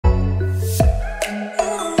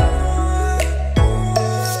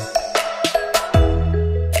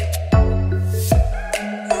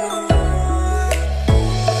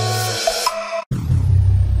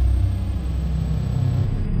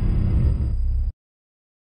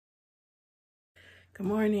Good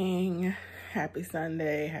morning. Happy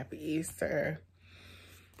Sunday. Happy Easter.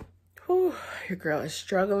 Whew, your girl is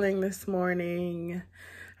struggling this morning.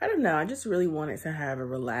 I don't know. I just really wanted to have a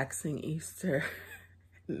relaxing Easter.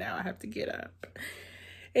 Now I have to get up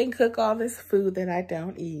and cook all this food that I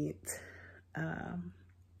don't eat.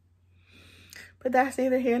 But that's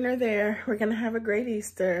neither here nor there. We're going to have a great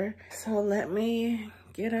Easter. So let me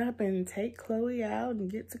get up and take Chloe out and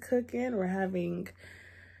get to cooking. We're having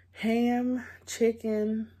ham,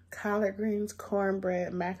 chicken, collard greens,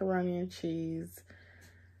 cornbread, macaroni and cheese.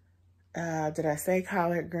 Did I say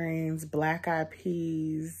collard greens, black-eyed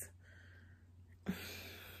peas?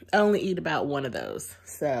 I only eat about one of those.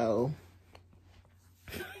 So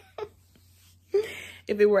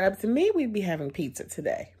if it were up to me, we'd be having pizza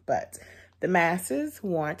today. But the masses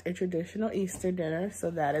want a traditional Easter dinner,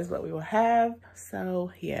 so that is what we will have.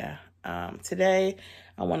 So yeah, today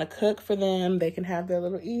I want to cook for them. They can have their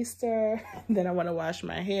little Easter. Then I want to wash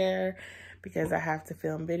my hair because I have to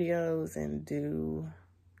film videos and do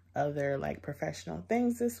other like professional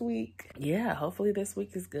things this week. Yeah, hopefully this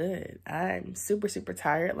week is good. I'm super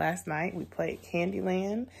tired. Last night we played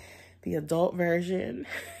Candyland, the adult version.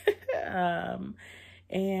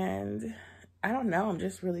 And I don't know, I'm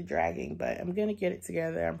just really dragging, but I'm gonna get it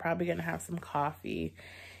together. I'm probably gonna have some coffee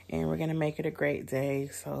and we're gonna make it a great day.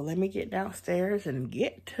 So let me get downstairs and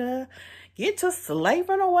get to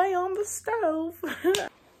slaving away on the stove.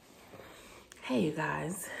 Hey you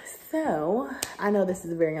guys, so I know this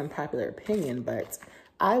is a very unpopular opinion, but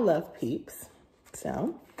I love Peeps.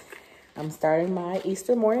 So I'm starting my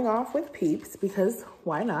Easter morning off with Peeps because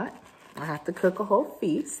why not? I have to cook a whole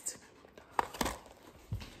feast.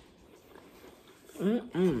 I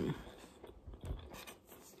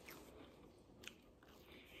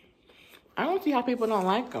don't see how people don't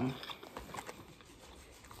like them.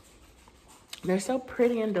 They're so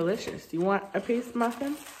pretty and delicious. Do you want a piece,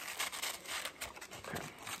 muffin? Okay.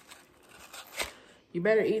 You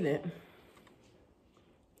better eat it.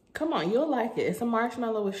 Come on, you'll like it. It's a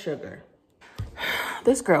marshmallow with sugar.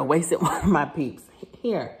 This girl wasted one of my Peeps.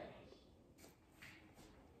 Here.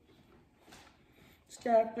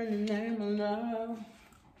 Step in the name of love.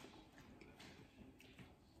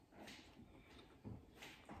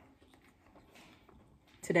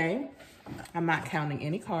 Today, I'm not counting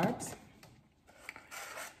any carbs.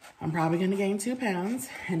 I'm probably gonna gain 2 pounds,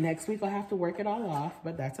 and next week I'll have to work it all off,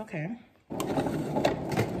 but that's okay. You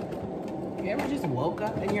ever just woke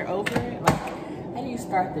up and you're over it? Like, how do you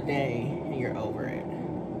start the day and you're over it?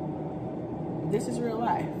 This is real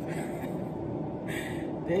life.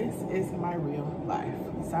 This is my real life.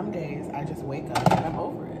 Some days I just wake up and I'm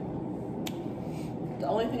over it. The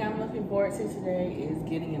only thing I'm looking forward to today is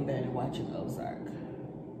getting in bed and watching Ozark.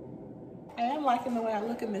 I am liking the way I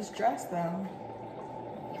look in this dress though.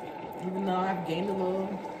 Even though I've gained a little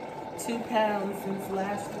 2 pounds since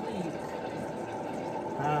last week.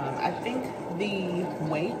 I think the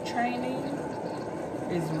weight training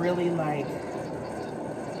is really like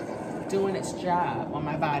doing its job on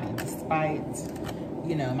my body despite,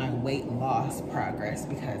 you know, my weight loss progress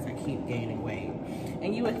because I keep gaining weight.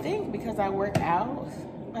 And you would think because I work out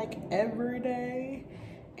like every day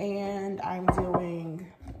and I'm doing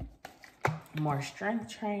more strength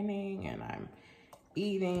training and I'm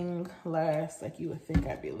eating less, like you would think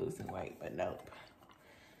I'd be losing weight, but nope.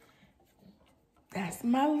 That's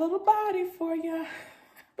my little body for you.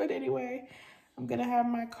 But anyway, I'm gonna have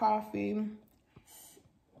my coffee.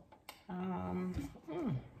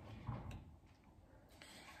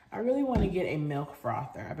 I really want to get a milk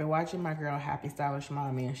frother. I've been watching my girl Happy Stylish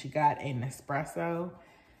Mommy and she got a Nespresso.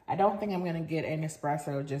 I don't think I'm gonna get a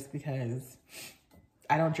Nespresso just because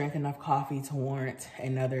I don't drink enough coffee to warrant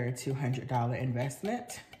another $200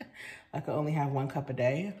 investment. I could only have 1 cup a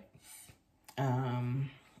day.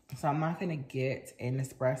 So I'm not gonna get an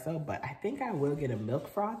espresso, but I think I will get a milk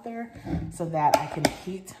frother so that I can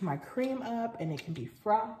heat my cream up and it can be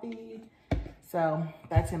frothy. So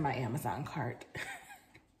that's in my Amazon cart.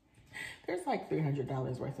 There's like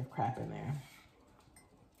 $300 worth of crap in there.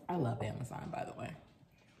 I love Amazon, by the way.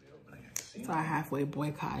 So I halfway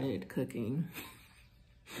boycotted cooking.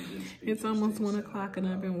 It's almost 1 o'clock and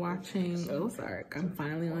I've been watching Ozark. I'm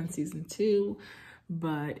finally on season 2,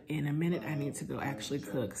 but in a minute I need to go actually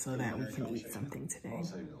cook so that we can eat something today.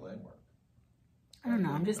 I don't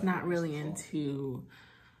know, I'm just not really into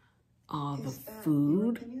all the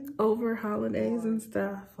food over holidays and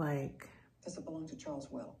stuff. Like, does it belong to Charles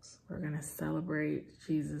Wilkes? We're gonna celebrate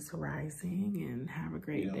Jesus rising and have a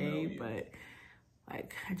great day, but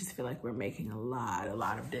like, I just feel like we're making a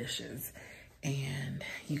lot of dishes. And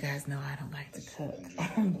you guys know I don't like to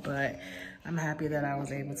cook, but I'm happy that I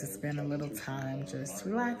was able to spend a little time just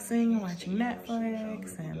relaxing, watching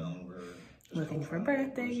Netflix, and looking for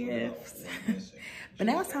birthday gifts. But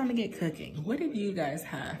now it's time to get cooking. What did you guys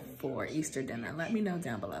have for Easter dinner? Let me know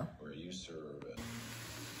down below.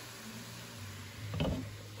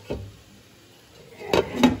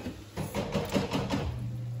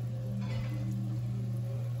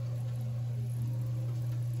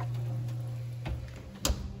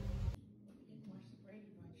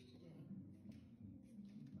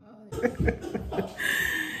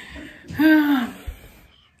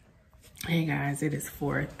 Hey guys, it is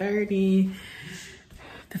 4:30.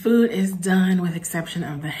 The food is done with exception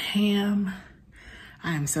of the ham.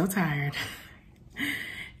 I am so tired.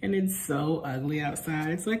 And it's so ugly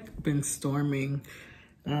outside. It's like been storming.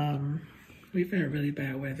 We've had really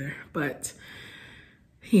bad weather, but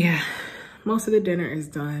yeah, most of the dinner is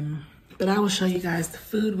done. But I will show you guys the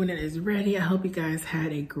food when it is ready. I hope you guys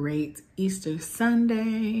had a great Easter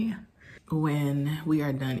Sunday. When we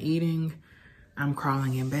are done eating, I'm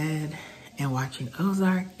crawling in bed and watching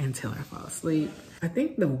Ozark until I fall asleep. I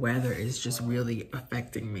think the weather is just really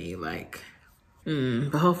affecting me, like,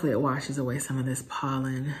 but hopefully it washes away some of this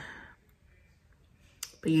pollen.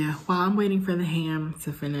 But yeah, while I'm waiting for the ham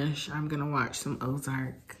to finish, I'm gonna watch some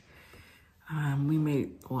Ozark. I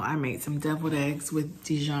made some deviled eggs with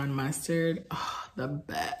Dijon mustard. Oh, the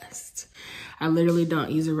best. I literally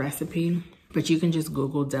don't use a recipe, but you can just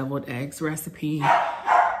Google deviled eggs recipe.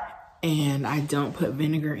 And I don't put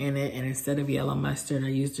vinegar in it. And instead of yellow mustard, I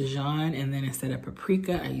use Dijon. And then instead of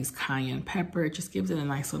paprika, I use cayenne pepper. It just gives it a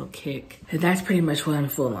nice little kick. And that's pretty much what I'm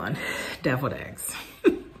full on, deviled eggs.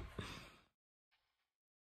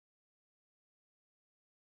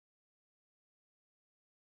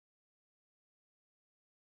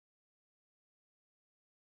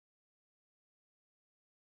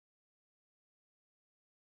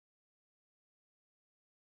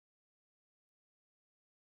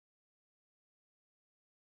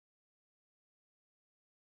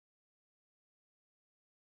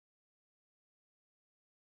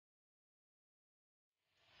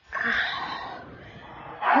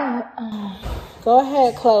 Go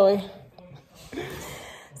ahead, Chloe.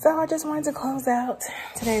 So I just wanted to close out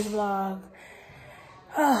today's vlog.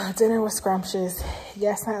 Oh, dinner was scrumptious.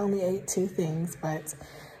 Yes, I only ate 2 things, but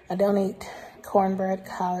I don't eat cornbread,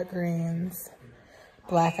 collard greens,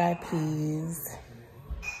 black-eyed peas.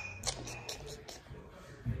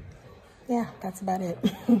 Yeah, that's about it.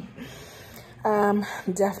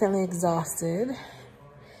 Definitely exhausted.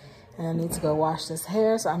 And I need to go wash this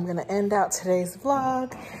hair, so I'm gonna end out today's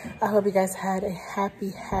vlog. I hope you guys had a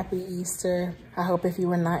happy Easter. I hope if you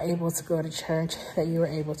were not able to go to church that you were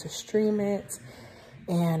able to stream it.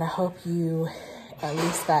 And I hope you at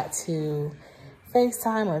least got to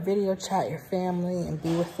FaceTime or video chat your family and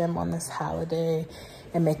be with them on this holiday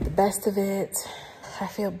and make the best of it. I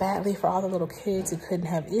feel badly for all the little kids who couldn't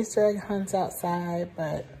have Easter egg hunts outside,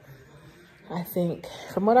 but I think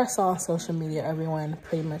from what I saw on social media, everyone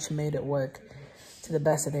pretty much made it work to the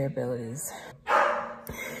best of their abilities.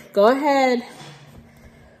 Go ahead.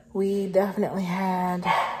 We definitely had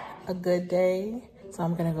a good day. So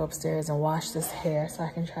I'm gonna go upstairs and wash this hair so I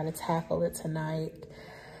can try to tackle it tonight.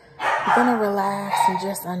 I'm gonna relax and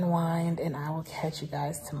just unwind, and I will catch you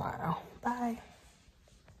guys tomorrow. Bye.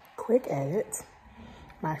 Quick edit.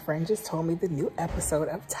 My friend just told me the new episode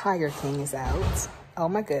of Tiger King is out. Oh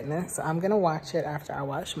my goodness. So I'm gonna watch it after I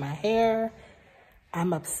wash my hair.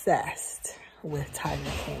 I'm obsessed with Tiger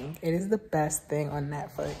King. It is the best thing on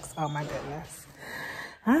Netflix. Oh my goodness.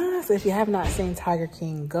 So if you have not seen Tiger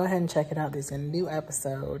King, go ahead and check it out. There's a new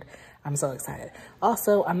episode. I'm so excited.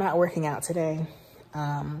 Also, I'm not working out today.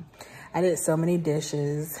 I did so many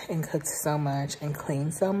dishes and cooked so much and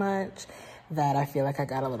cleaned so much that I feel like I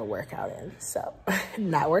got a little workout in. So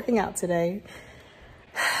not working out today.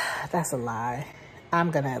 That's a lie.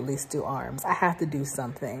 I'm gonna at least do arms. I have to do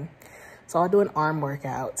something. So I'll do an arm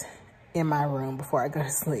workout in my room before I go to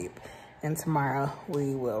sleep. And tomorrow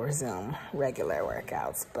we will resume regular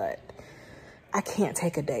workouts, but I can't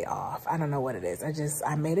take a day off. I don't know what it is.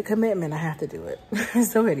 I made a commitment. I have to do it.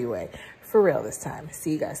 So anyway, for real this time.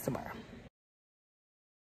 See you guys tomorrow.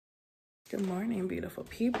 Good morning, beautiful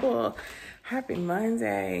people. Happy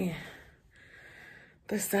Monday.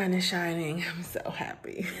 The sun is shining. I'm so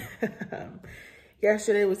happy.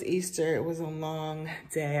 Yesterday was Easter. It was a long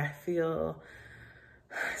day. I feel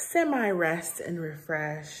semi-rest and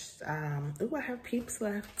refreshed. Ooh, I have peeps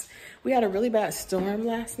left. We had a really bad storm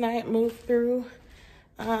last night move through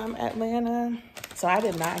Atlanta, so I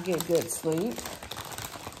did not get good sleep.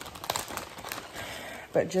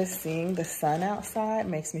 but just seeing the sun outside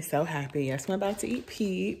makes me so happy. Yes, I'm about to eat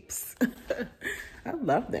peeps. I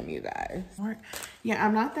love them, you guys. Yeah,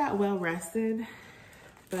 I'm not that well rested,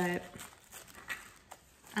 but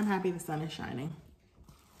I'm happy the sun is shining.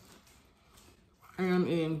 And I'm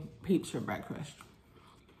eating peeps for breakfast.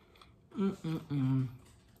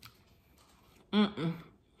 Because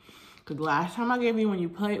last time I gave you when you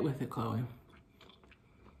played with it, Chloe.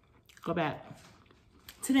 Go back.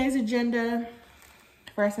 Today's agenda.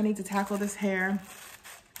 First, I need to tackle this hair.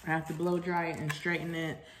 I have to blow dry it and straighten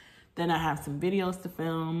it. Then I have some videos to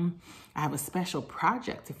film. I have a special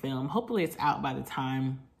project to film. Hopefully it's out by the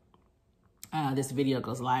time this video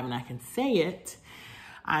goes live and I can say it.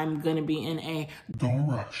 I'm gonna be in a... Don't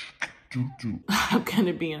rush. Do. I'm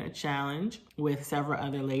gonna be in a challenge with several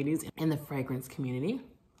other ladies in the fragrance community.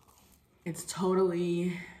 It's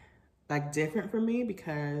totally like different for me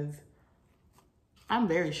because I'm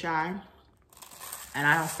very shy and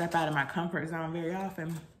I don't step out of my comfort zone very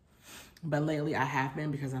often. But lately I have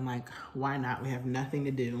been because I'm like, why not? We have nothing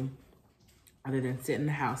to do other than sit in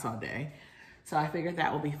the house all day. So I figured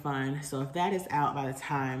that will be fun. So if that is out by the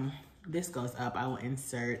time this goes up, I will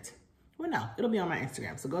insert, well, no, it'll be on my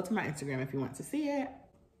Instagram. So go to my Instagram if you want to see it.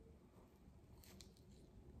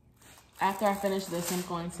 After I finish this, I'm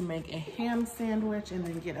going to make a ham sandwich and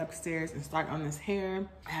then get upstairs and start on this hair.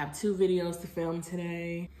 I have 2 videos to film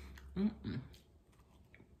today.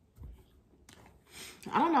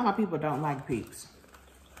 I don't know how people don't like peeps.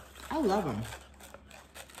 I love them.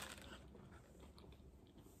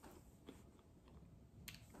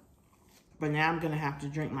 But now I'm gonna have to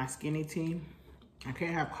drink my skinny tea. I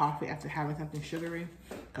can't have coffee after having something sugary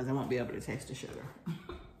because I won't be able to taste the sugar.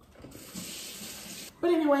 But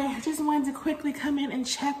anyway, I just wanted to quickly come in and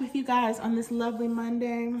check with you guys on this lovely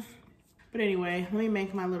Monday. But anyway, let me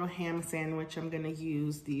make my little ham sandwich. I'm gonna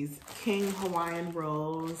use these King Hawaiian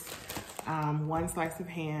rolls, 1 slice of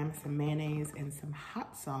ham, some mayonnaise, and some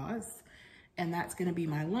hot sauce. And that's gonna be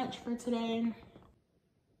my lunch for today.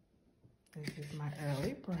 This is my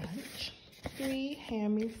early brunch. 3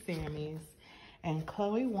 hammy sammies. And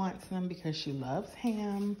Chloe wants them because she loves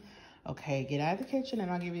ham. Okay, get out of the kitchen and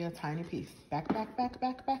I'll give you a tiny piece. Back up.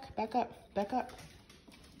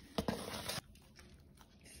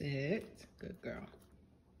 Sit, good girl.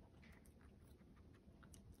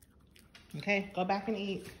 Okay, go back and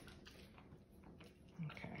eat.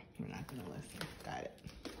 Okay, we're not gonna listen, got it.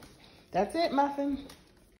 That's it, Muffin.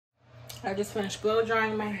 I just finished blow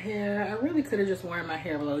drying my hair. I really could have just worn my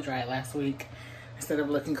hair blow dried last week instead of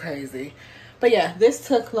looking crazy. But yeah, this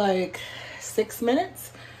took like 6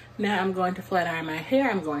 minutes. Now I'm going to flat iron my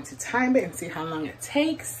hair. I'm going to time it and see how long it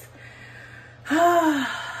takes.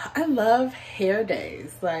 I love hair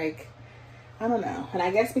days. Like, I don't know. And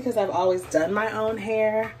I guess because I've always done my own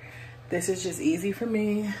hair, this is just easy for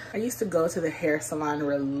me. I used to go to the hair salon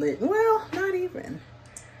well, not even.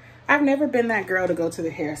 I've never been that girl to go to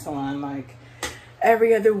the hair salon like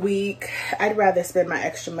every other week. I'd rather spend my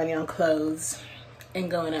extra money on clothes and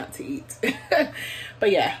going out to eat.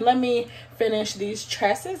 But yeah, let me finish these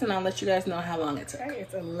tresses and I'll let you guys know how long it took. Okay,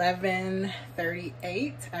 it's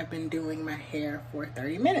 11:38. I've been doing my hair for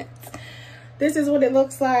 30 minutes. This is what it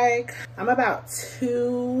looks like. I'm about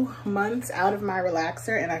 2 months out of my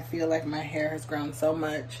relaxer and I feel like my hair has grown so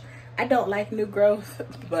much. I don't like new growth,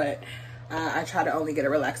 but I try to only get a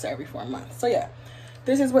relaxer every 4 months. So yeah,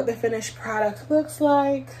 this is what the finished product looks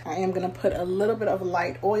like. I am gonna put a little bit of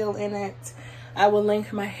light oil in it. I will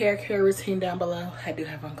link my hair care routine down below. I do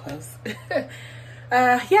have on clothes.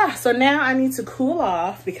 Yeah, so now I need to cool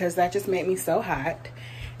off because that just made me so hot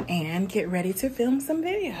and get ready to film some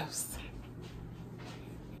videos.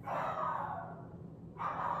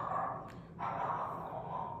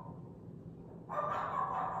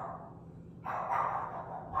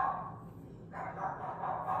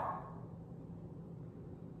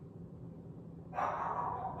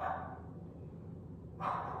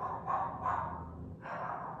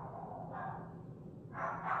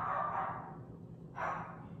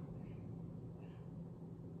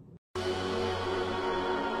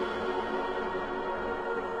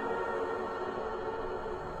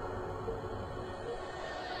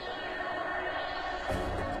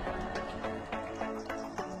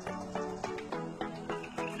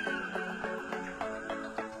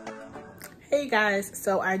 Hey guys,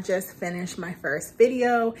 so I just finished my first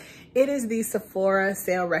video. It is the Sephora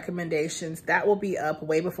sale recommendations. That will be up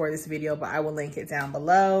way before this video, but I will link it down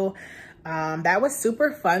below. That was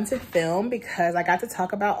super fun to film because I got to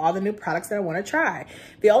talk about all the new products that I want to try.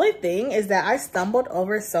 The only thing is that I stumbled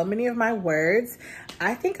over so many of my words.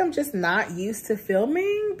 I think I'm just not used to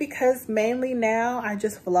filming because mainly now I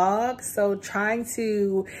just vlog. So trying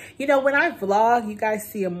to, you know, when I vlog, you guys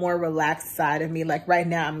see a more relaxed side of me. Like right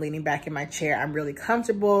now, I'm leaning back in my chair. I'm really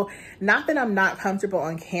comfortable. Not that I'm not comfortable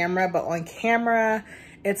on camera, but on camera,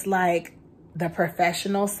 it's like the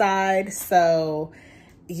professional side. So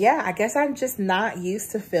yeah, I guess I'm just not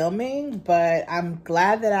used to filming, but I'm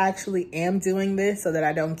glad that I actually am doing this so that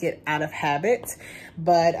I don't get out of habit.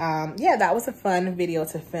 But yeah, that was a fun video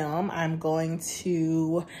to film. I'm going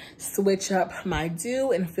to switch up my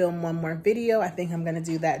do and film one more video. I think I'm gonna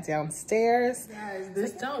do that downstairs. Guys,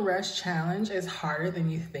 this don't rush challenge is harder than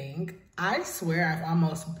you think. I swear I've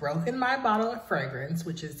almost broken my bottle of fragrance,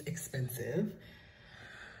 which is expensive.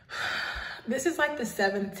 This is like the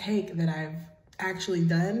 7th take that I've actually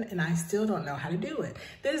done, and I still don't know how to do it.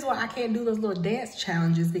 This is why I can't do those little dance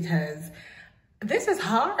challenges, because this is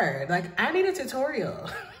hard. Like, I need a tutorial.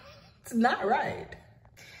 It's not right.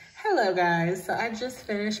 Hello guys, so I just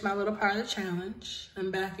finished my little part of the challenge. I'm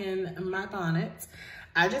back in my bonnet.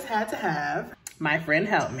 I just had to have my friend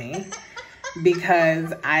help me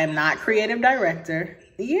because I am not creative director.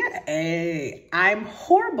 Yeah, I'm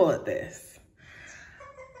horrible at this.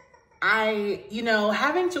 You know,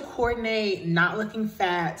 having to coordinate not looking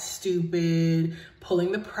fat, stupid,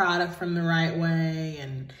 pulling the product from the right way,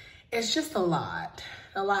 and it's just a lot.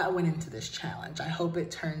 A lot went into this challenge. I hope it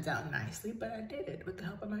turns out nicely, but I did it with the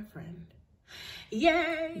help of my friend.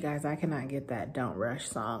 Yay! You guys, I cannot get that Don't Rush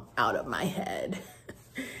song out of my head.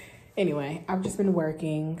 Anyway, I've just been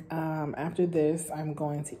working. After this, I'm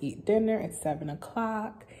going to eat dinner at 7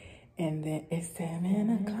 o'clock. And then it's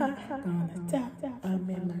 7 o'clock on the dot. I'm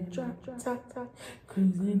in my drop top,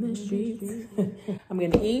 cruising the streets. I'm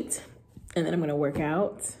gonna eat, and then I'm gonna work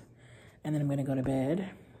out, and then I'm gonna go to bed.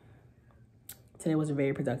 Today was a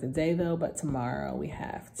very productive day though, but tomorrow we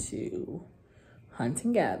have to hunt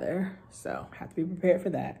and gather. So I have to be prepared for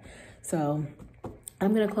that. So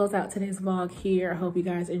I'm gonna close out today's vlog here. I hope you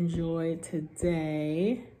guys enjoyed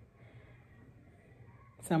today.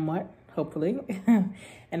 Somewhat. Hopefully.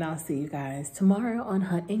 And I'll see you guys tomorrow on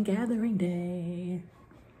Hunt and Gathering Day.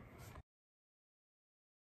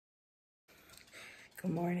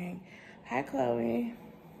 Good morning. Hi, Chloe.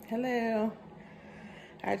 Hello.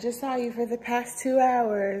 I just saw you for the past 2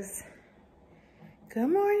 hours. Good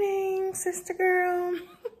morning, sister girl.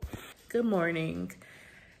 Good morning.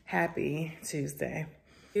 Happy Tuesday.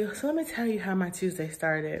 So let me tell you how my Tuesday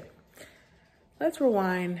started. Let's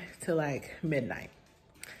rewind to like midnight.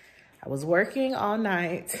 I was working all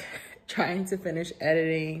night trying to finish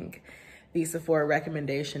editing the Sephora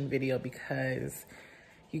recommendation video because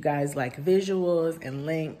you guys like visuals and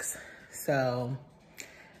links. So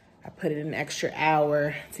I put in an extra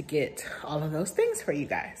hour to get all of those things for you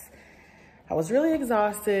guys. I was really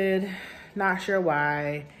exhausted, not sure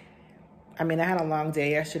why. I mean, I had a long day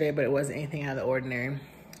yesterday, but it wasn't anything out of the ordinary.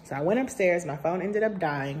 So I went upstairs, my phone ended up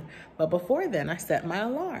dying. But before then, I set my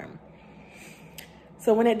alarm.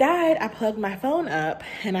 So when it died, I plugged my phone up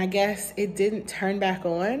and I guess it didn't turn back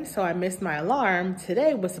on. So I missed my alarm.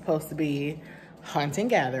 Today was supposed to be Hunt and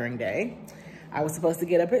Gathering Day. I was supposed to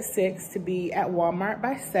get up at 6 to be at Walmart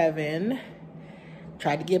by 7.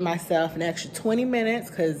 Tried to give myself an extra 20 minutes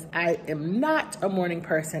because I am not a morning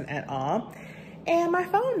person at all. And my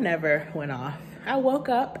phone never went off. I woke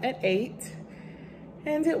up at 8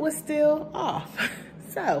 and it was still off.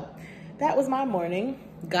 So that was my morning.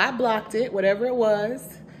 God blocked it, whatever it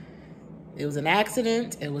was. It was an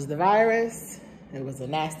accident. It was the virus. It was a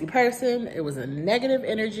nasty person. It was a negative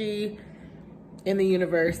energy in the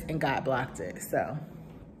universe, and God blocked it. So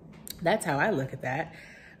that's how I look at that.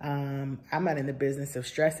 I'm not in the business of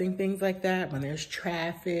stressing things like that when there's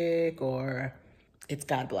traffic or it's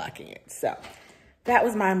God blocking it. So that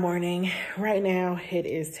was my morning. Right now it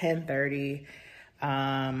is 10:30.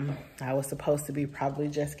 I was supposed to be probably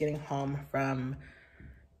just getting home from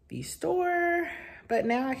the store, but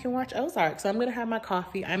now I can watch Ozark. So I'm gonna have my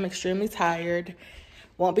coffee. I'm extremely tired.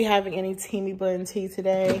 Won't be having any Teamy Blend tea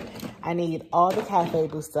today. I need all the Cafe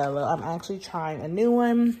Bustelo. I'm actually trying a new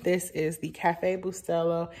one. This is the Cafe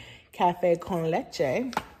Bustelo Cafe con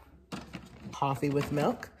Leche. Coffee with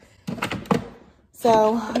milk.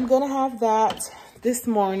 So I'm gonna have that this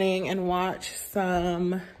morning and watch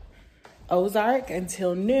some Ozark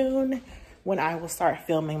until noon when I will start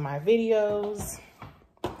filming my videos.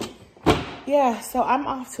 Yeah, so I'm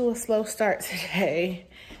off to a slow start today.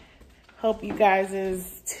 Hope you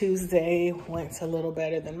guys' Tuesday went a little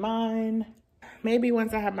better than mine. Maybe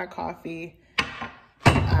once I have my coffee,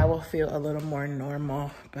 I I will feel a little more normal.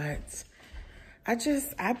 But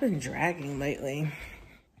I've been dragging lately.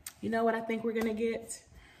 You know what I think we're gonna get?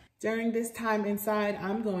 During this time inside,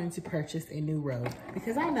 I'm going to purchase a new robe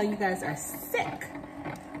because I know you guys are sick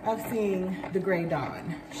of seeing the Gray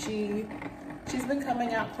Dawn. She's been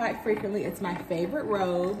coming out quite frequently. It's my favorite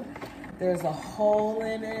robe. There's a hole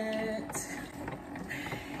in it.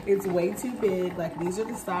 It's way too big. Like, these are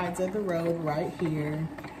the sides of the robe right here.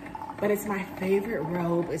 But it's my favorite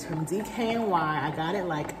robe. It's from DKNY. I got it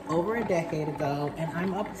like over a decade ago and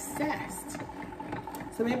I'm obsessed.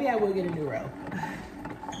 So maybe I will get a new robe.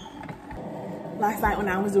 Last night when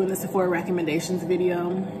I was doing the Sephora recommendations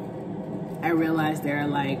video, I realized there are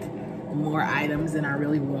like more items than I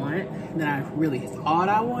really want, than I really thought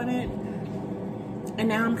I wanted. And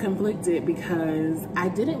now I'm conflicted because I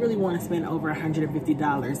didn't really want to spend over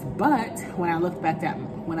 $150, but when I looked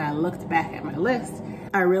back at my list,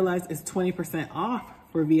 I realized it's 20% off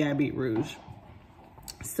for VI Beat Rouge.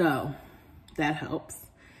 So that helps,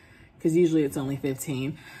 because usually it's only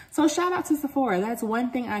 15. So shout out to Sephora. That's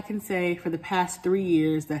one thing I can say for the past 3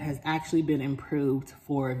 years that has actually been improved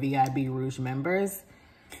for VIB Rouge members.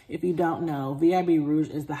 If you don't know, VIB Rouge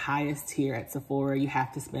is the highest tier at Sephora. You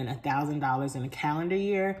have to spend $1,000 in a calendar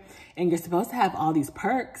year, and you're supposed to have all these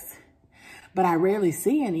perks, but I rarely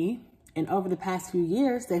see any. And over the past few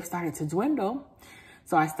years, they've started to dwindle.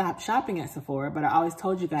 So I stopped shopping at Sephora, but I always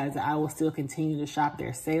told you guys that I will still continue to shop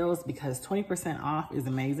their sales because 20% off is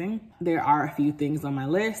amazing. There are a few things on my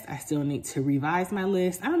list. I still need to revise my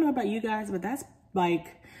list. I don't know about you guys, but that's like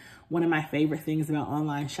one of my favorite things about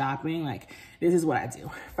online shopping. Like, this is what I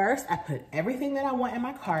do. First, I put everything that I want in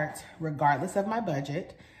my cart, regardless of my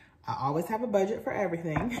budget. I always have a budget for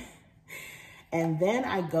everything. And then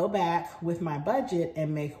I go back with my budget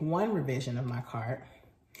and make one revision of my cart.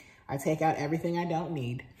 I take out everything I don't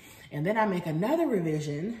need. And then I make another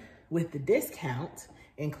revision with the discount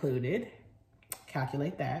included,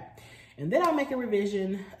 calculate that. And then I make a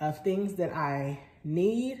revision of things that I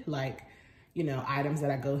need, like, you know, items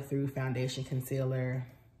that I go through, foundation, concealer,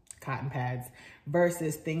 cotton pads,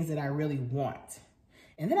 versus things that I really want.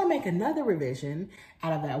 And then I make another revision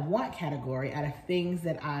out of that want category, out of things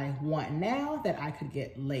that I want now that I could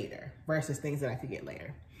get later versus things that I could get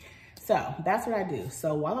later. So that's what I do.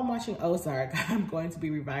 So while I'm watching Ozark, I'm going to be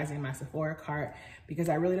revising my Sephora cart because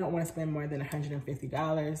I really don't want to spend more than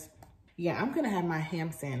 $150. Yeah, I'm going to have my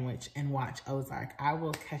ham sandwich and watch Ozark. I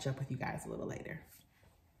will catch up with you guys a little later.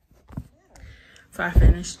 So I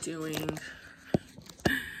finished doing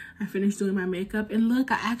my makeup, and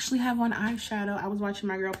look, I actually have on eyeshadow. I was watching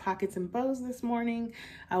my girl Pockets and Bows this morning.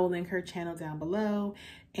 I will link her channel down below.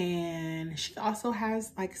 And she also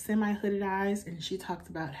has like semi-hooded eyes, and she talked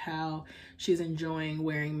about how she's enjoying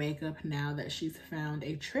wearing makeup now that she's found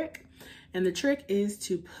a trick. And the trick is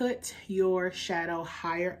to put your shadow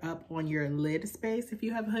higher up on your lid space if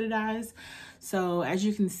you have hooded eyes. So as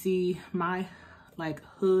you can see, my like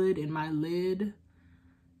hood and my lid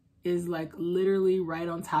is like literally right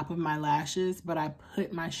on top of my lashes, but I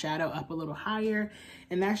put my shadow up a little higher,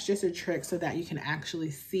 and that's just a trick so that you can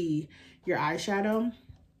actually see your eyeshadow.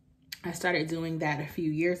 I started doing that a few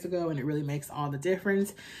years ago, and it really makes all the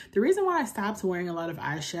difference. The reason why I stopped wearing a lot of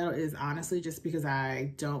eyeshadow is honestly just because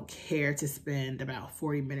I don't care to spend about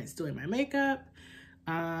 40 minutes doing my makeup.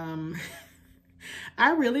 I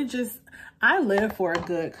live for a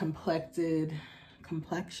good complexion.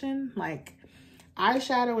 Like,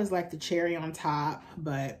 eyeshadow is like the cherry on top,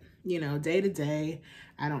 but you know, day to day,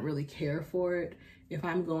 I don't really care for it. If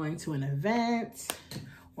I'm going to an event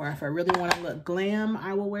or if I really want to look glam,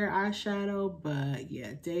 I will wear eyeshadow. But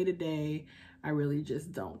yeah, day to day, I really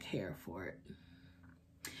just don't care for it.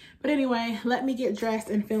 But anyway, let me get dressed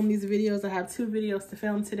and film these videos. I have 2 videos to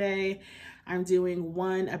film today. I'm doing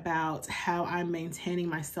one about how I'm maintaining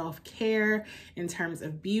my self-care in terms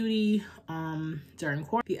of beauty during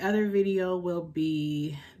quarantine. The other video will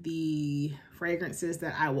be the fragrances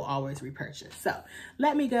that I will always repurchase. So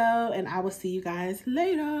let me go, and I will see you guys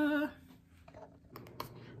later.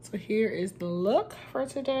 So here is the look for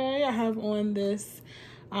today. I have on this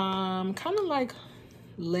kind of like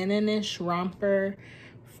linen-ish romper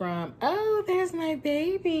from, oh, there's my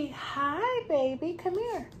baby. Hi, baby, come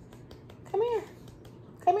here. Come here,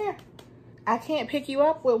 come here. I can't pick you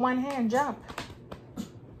up with one hand, jump.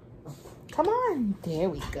 Come on, there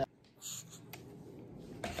we go.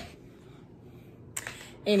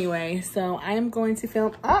 Anyway, so I am going to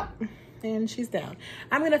film up, and she's down.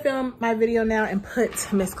 I'm gonna film my video now and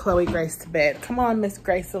put Miss Chloe Grace to bed. Come on, Miss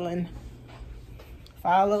Gracelyn.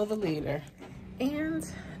 Follow the leader. And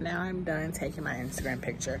now I'm done taking my Instagram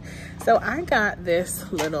picture. So I got this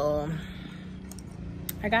little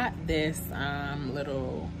I got this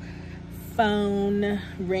little phone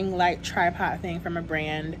ring light tripod thing from a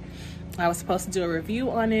brand. I was supposed to do a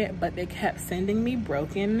review on it, but they kept sending me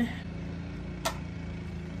broken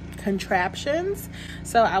contraptions,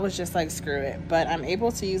 so I was just like, screw it. But I'm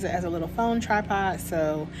able to use it as a little phone tripod,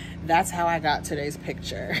 so that's how I got today's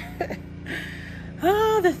picture.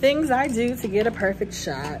 Oh, the things I do to get a perfect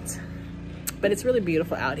shot. But it's really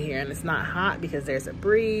beautiful out here, and it's not hot because there's a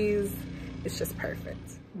breeze. It's just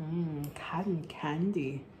perfect. Cotton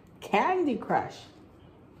candy. Candy Crush.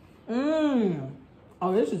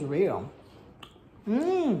 Oh, this is real.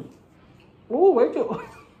 Oh, wait till...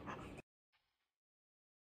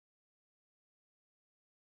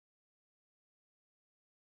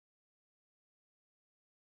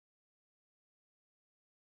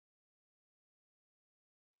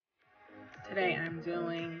 Today I'm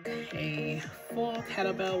doing a full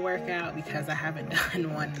kettlebell workout because I haven't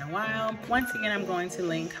done one in a while. Once again, I'm going to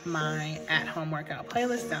link my at-home workout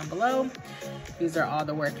playlist down below. These are all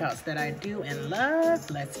the workouts that I do and love.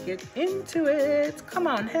 Let's get into it. Come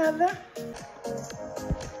on, Heather.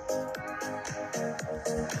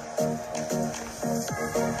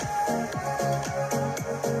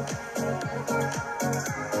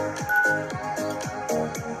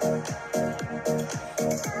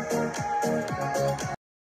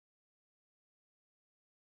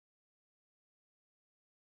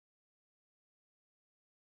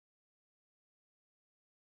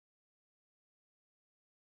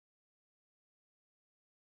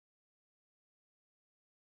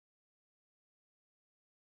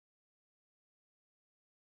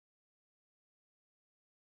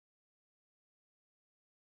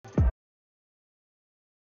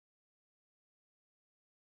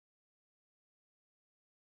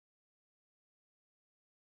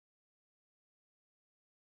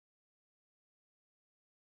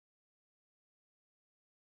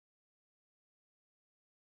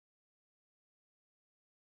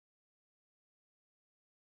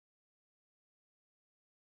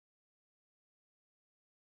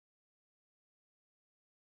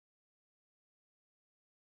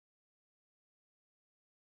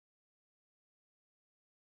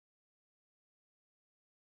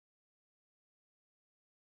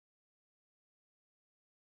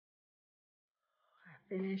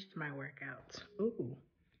 Finished my workout. Ooh,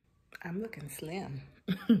 I'm looking slim.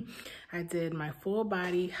 I did my full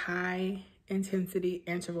body high intensity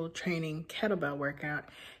interval training kettlebell workout,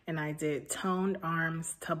 and I did toned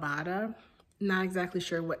arms Tabata. Not exactly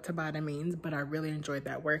sure what Tabata means, but I really enjoyed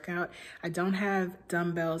that workout. I don't have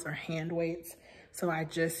dumbbells or hand weights, so I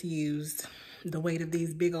just used the weight of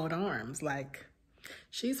these big old arms. Like,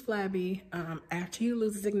 she's flabby. After you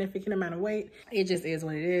lose a significant amount of weight, it just is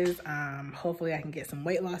what it is. Hopefully I can get some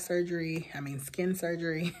weight loss surgery, skin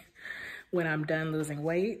surgery when I'm done losing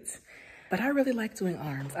weight. But I really like doing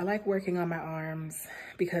arms. I like working on my arms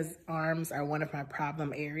because arms are one of my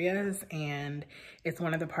problem areas, and it's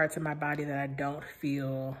one of the parts of my body that I don't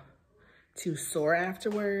feel too sore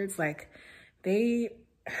afterwards. Like, they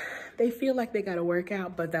feel like they got to work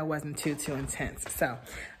out, but that wasn't too intense. So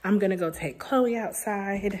I'm gonna go take Chloe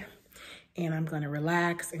outside, and I'm gonna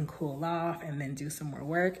relax and cool off and then do some more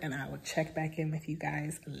work, and I will check back in with you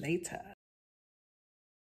guys later.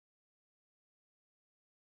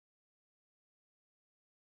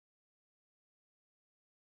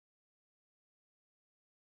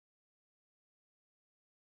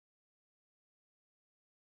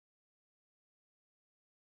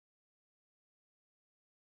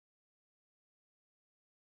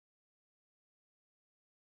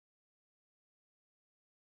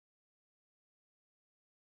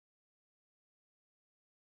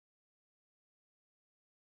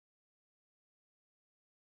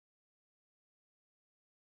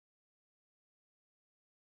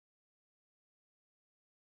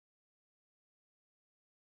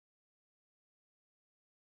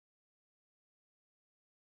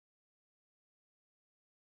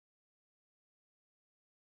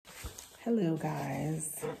 Hello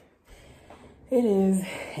guys, it is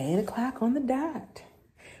 8 o'clock on the dot.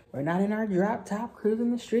 We're not in our drop top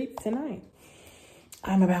cruising the streets tonight.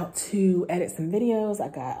 I'm about to edit some videos. I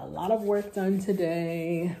got a lot of work done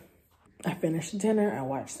today. I finished dinner, I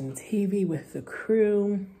watched some TV with the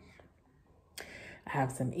crew. I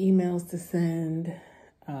have some emails to send,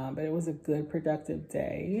 but it was a good, productive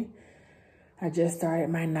day. I just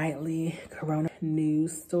started my nightly Corona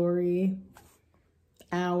news story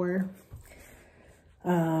hour.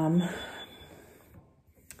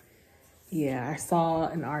 Yeah, I saw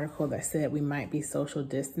an article that said we might be social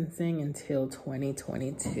distancing until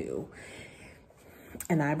 2022.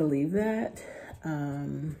 And I believe that.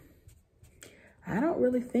 I don't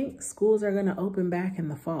really think schools are gonna open back in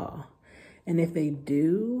the fall. And if they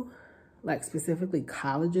do, like specifically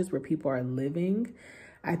colleges where people are living,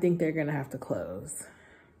 I think they're gonna have to close.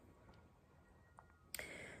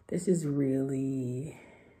 This is really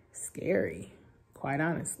scary, quite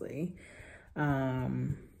honestly.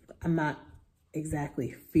 I'm not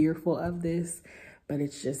exactly fearful of this, but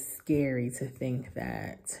it's just scary to think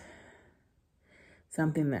that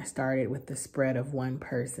something that started with the spread of one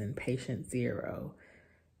person, patient 0,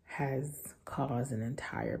 has caused an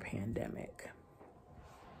entire pandemic.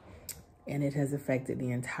 And it has affected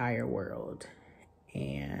the entire world.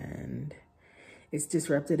 And it's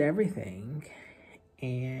disrupted everything.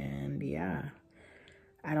 And yeah,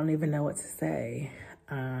 I don't even know what to say.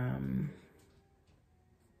 I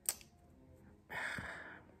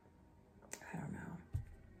don't know.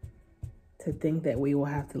 To think that we will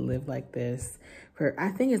have to live like this for, I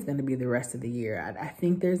think it's going to be the rest of the year. I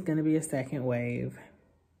think there's going to be a second wave.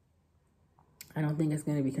 I don't think it's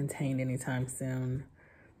going to be contained anytime soon.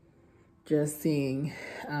 Just seeing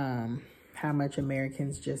how much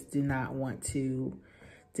Americans just do not want to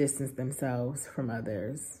distance themselves from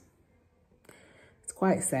others. It's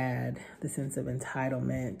quite sad, the sense of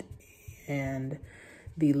entitlement and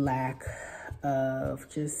the lack of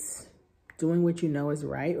just doing what you know is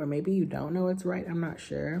right, or maybe you don't know it's right, I'm not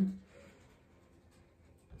sure.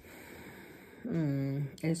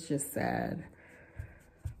 It's just sad.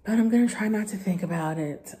 But I'm gonna try not to think about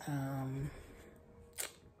it.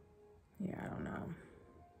 Yeah, I don't know.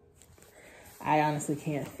 I honestly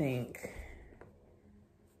can't think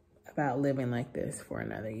about living like this for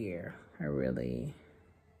another year. I really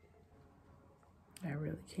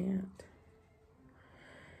can't.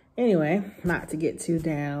 Anyway, not to get too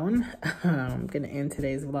down, I'm gonna end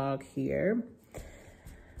today's vlog here.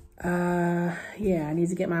 Yeah, I need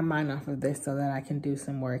to get my mind off of this so that I can do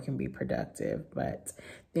some work and be productive. But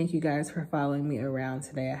thank you guys for following me around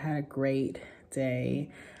today. I had a great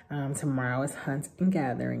day. Tomorrow is hunt and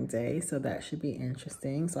gathering day, so that should be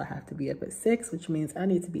interesting. So I have to be up at 6, which means I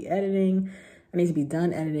need to be editing. I need to be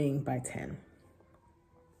done editing by 10.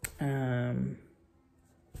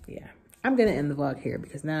 Yeah, I'm gonna end the vlog here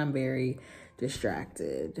because now I'm very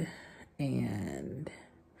distracted and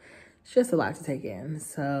it's just a lot to take in.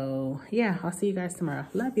 So yeah, I'll see you guys tomorrow.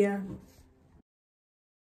 Love ya.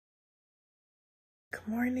 Good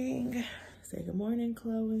morning. Say good morning,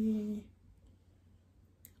 Chloe.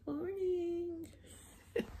 Morning.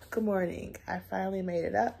 Good morning. I finally made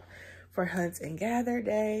it up for Hunt and Gather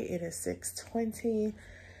Day. It is 6:20.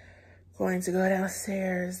 Going to go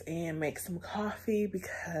downstairs and make some coffee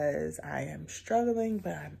because I am struggling,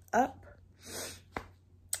 but I'm up.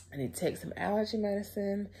 I need to take some allergy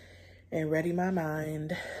medicine and ready my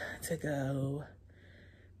mind to go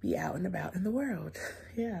be out and about in the world.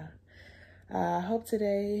 Yeah. I hope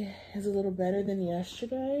today is a little better than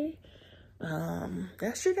yesterday.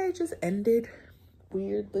 Yesterday just ended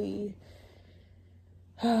weirdly.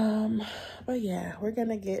 But yeah, we're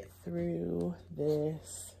gonna get through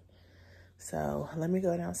this. So let me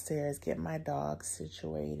go downstairs, get my dog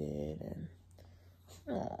situated, and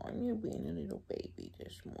oh, you're being a little baby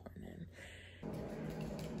this morning.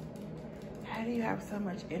 How do you have so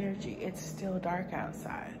much energy? It's still dark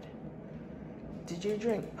outside. Did you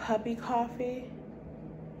drink puppy coffee?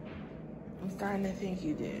 I'm starting to think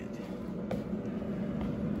you did.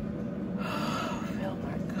 Fill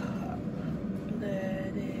my cup.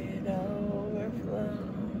 Let it overflow.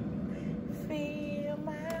 Fill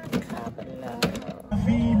my cup of love.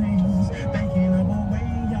 Feelings, thinking of a way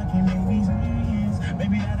I can make these hands.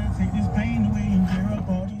 Maybe I'll take this pain away and clear up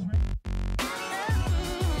all these.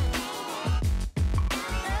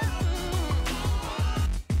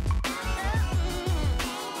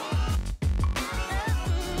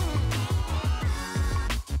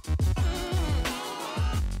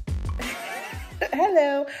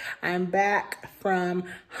 Hello, I'm back from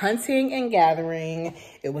hunting and gathering.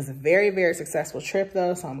 It was a very, very successful trip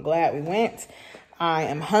though, so I'm glad we went. I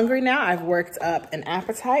am hungry now. I've worked up an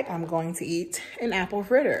appetite. I'm going to eat an apple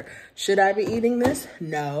fritter. Should I be eating this?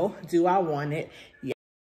 No. Do I want it? Yes.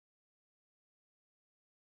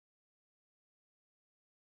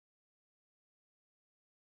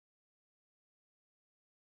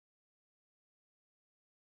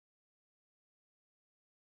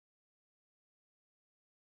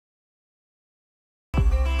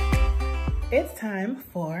 It's time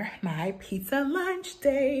for my pizza lunch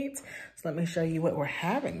date. So let me show you what we're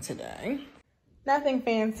having today. Nothing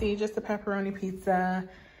fancy, just a pepperoni pizza.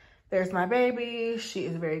 There's my baby. She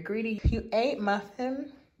is very greedy. You ate,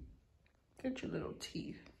 Muffin. Get your little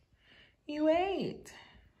teeth. You ate.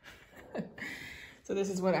 So So this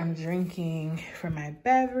is what I'm drinking for my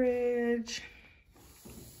beverage.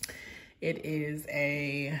 It is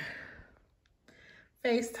a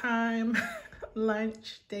FaceTime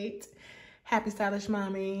lunch date. Happy stylish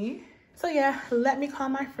mommy. So yeah, let me call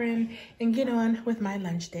my friend and get on with my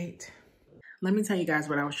lunch date. Let me tell you guys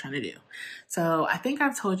what I was trying to do. So I think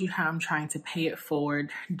I've told you how I'm trying to pay it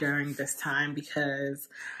forward during this time because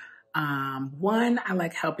one, I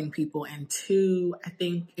like helping people, and two, I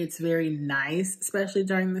think it's very nice, especially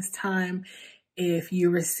during this time, if you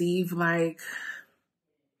receive like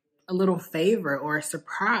a little favor or a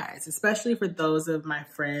surprise, especially for those of my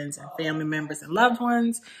friends and family members and loved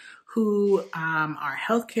ones who are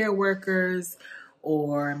healthcare workers,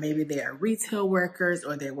 or maybe they are retail workers,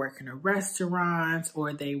 or they work in a restaurant,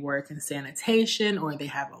 or they work in sanitation, or they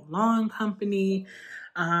have a lawn company.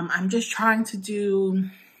 I'm just trying to do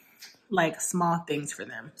like small things for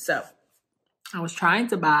them. So I was trying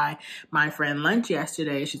to buy my friend lunch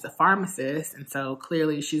yesterday. She's a pharmacist, and so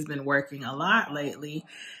clearly she's been working a lot lately.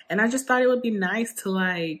 And I just thought it would be nice to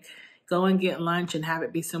like go and get lunch and have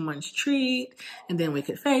it be someone's treat. And then we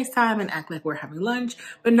could FaceTime and act like we're having lunch.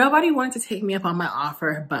 But nobody wanted to take me up on my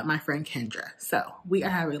offer but my friend Kendra. So we are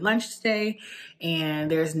having lunch today,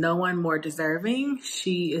 and there's no one more deserving.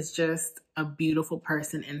 She is just a beautiful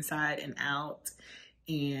person inside and out.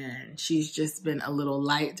 And she's just been a little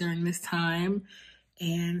light during this time.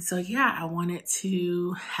 And so, yeah, I wanted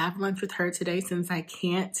to have lunch with her today since I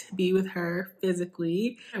can't be with her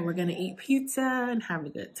physically. And we're going to eat pizza and have a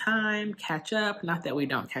good time, catch up. Not that we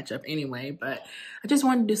don't catch up anyway, but I just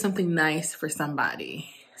wanted to do something nice for somebody.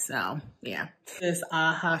 So, yeah. This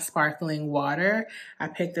AHA sparkling water. I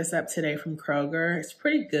picked this up today from Kroger. It's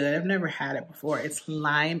pretty good. I've never had it before. It's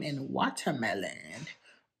lime and watermelon.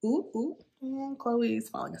 Ooh, ooh. And Chloe's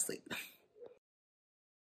falling asleep.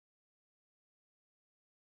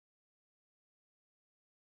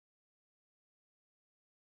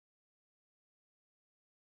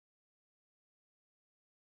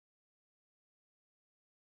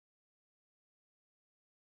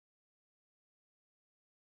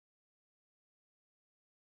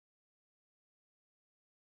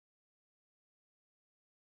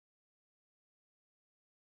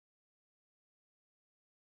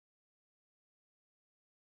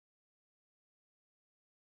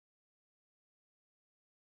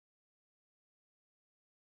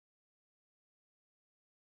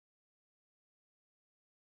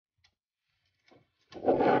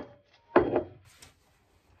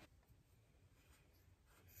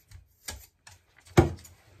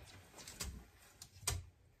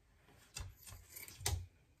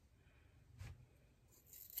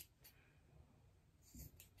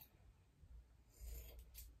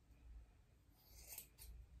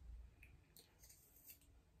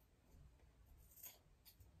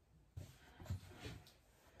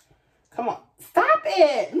 Come on, stop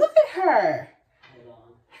it. Look at her.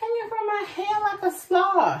 Hanging from my hand like a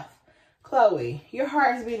sloth. Chloe, your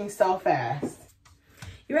heart is beating so fast.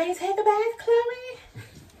 You ready to take a bath, Chloe?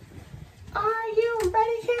 Are you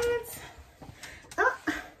ready, kids?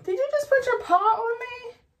 Did you just put your paw on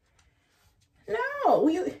me? No,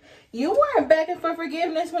 you weren't begging for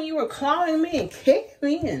forgiveness when you were clawing me and kicking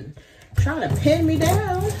me and trying to pin me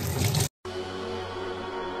down.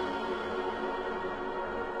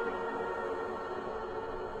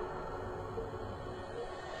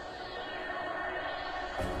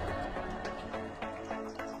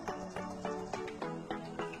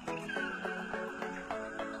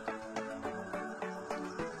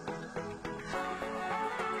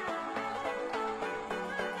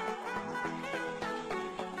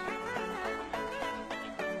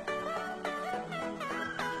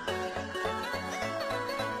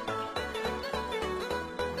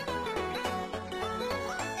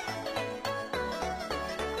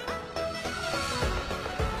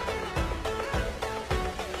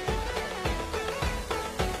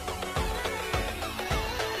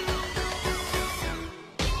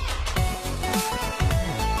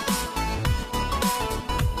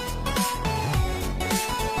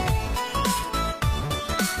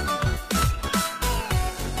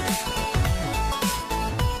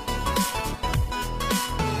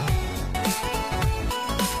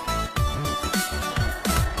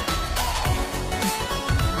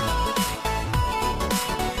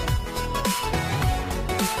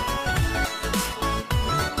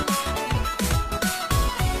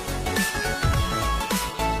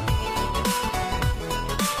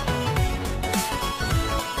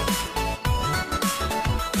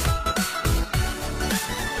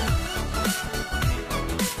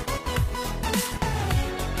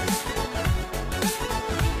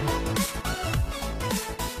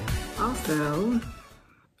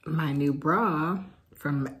 my new bra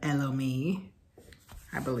from Elomi,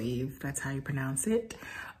 I believe that's how you pronounce it,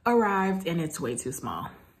 arrived and it's way too small.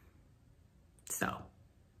 So,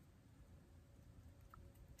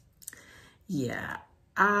 yeah.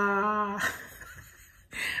 I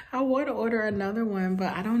want to order another one,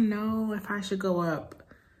 but I don't know if I should go up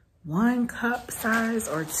 1 cup size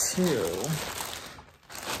or 2.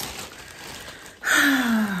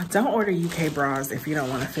 Don't order UK bras if you don't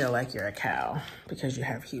want to feel like you're a cow because you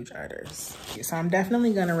have huge udders. So I'm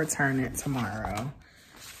definitely going to return it tomorrow.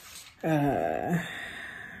 Yeah,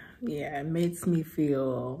 it makes me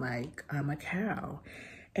feel like I'm a cow.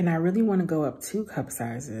 And I really want to go up 2 cup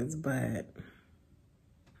sizes, but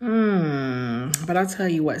I'll tell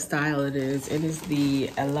you what style it is. It is the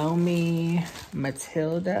Elomi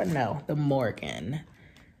Matilda, no, the Morgan.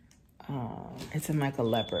 It's in like a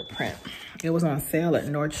leopard print. It was on sale at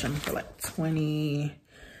Nordstrom for like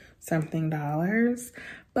 $20-something.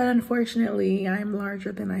 But unfortunately, I'm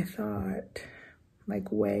larger than I thought.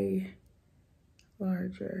 Like way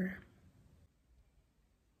larger.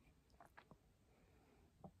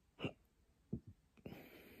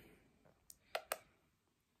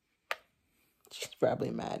 She's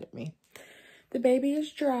probably mad at me. The baby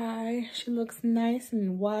is dry. She looks nice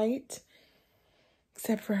and white,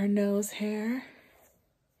 except for her nose hair.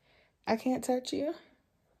 I can't touch you.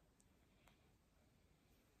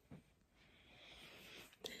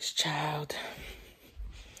 This child.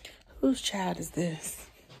 Whose child is this?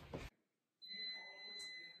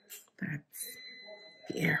 That's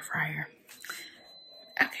the air fryer.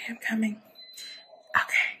 Okay, I'm coming.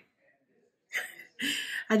 Okay.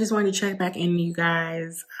 I just wanted to check back in, you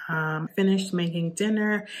guys. Finished making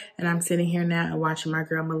dinner, and I'm sitting here now and watching my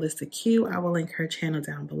girl Melissa Q. I will link her channel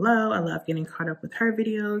down below. I love getting caught up with her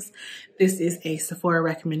videos. This is a Sephora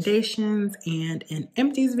recommendations and an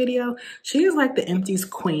empties video. She is like the empties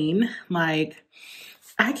queen. Like,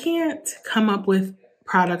 I can't come up with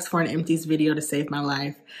products for an empties video to save my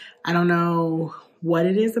life. I don't know what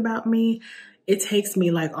it is about me. It takes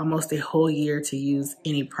me like almost a whole year to use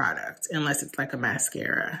any product, unless it's like a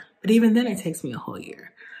mascara. But even then, it takes me a whole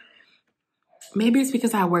year. Maybe it's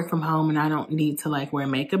because I work from home and I don't need to like wear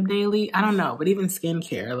makeup daily. I don't know, but even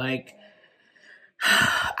skincare, like,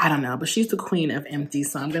 I don't know, but she's the queen of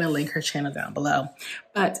empties, so I'm going to link her channel down below.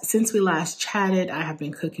 But since we last chatted, I have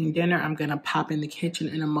been cooking dinner. I'm going to pop in the kitchen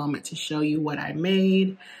in a moment to show you what I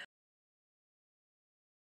made.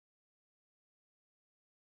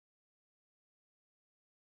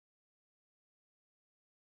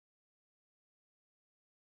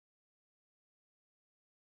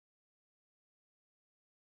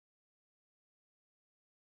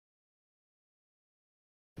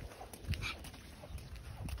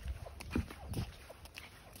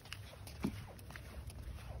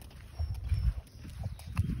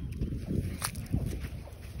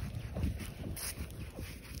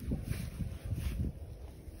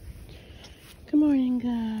 Good morning,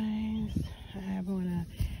 guys. I have on a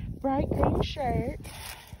bright green shirt.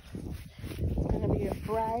 It's gonna be a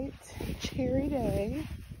bright, cherry day.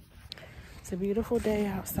 It's a beautiful day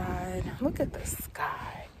outside. Look at the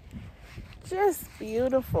sky. Just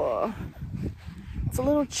beautiful. It's a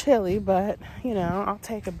little chilly, but you know, I'll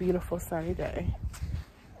take a beautiful sunny day.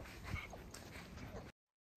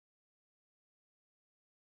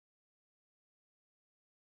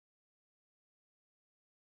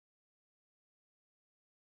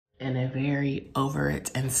 In a very over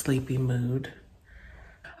it and sleepy mood.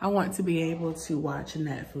 I want to be able to watch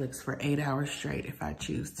Netflix for 8 hours straight if I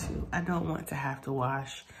choose to. I don't want to have to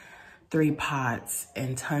wash 3 pots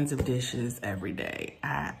and tons of dishes every day.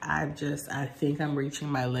 I think I'm reaching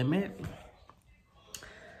my limit.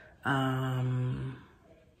 I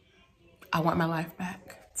want my life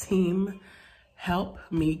back. Team, help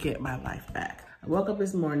me get my life back. I woke up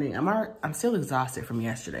this morning. I'm still exhausted from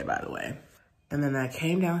yesterday, by the way. And then I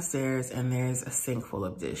came downstairs and there's a sink full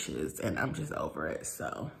of dishes and I'm just over it.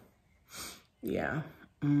 So yeah.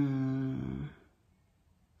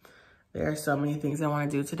 There are so many things I want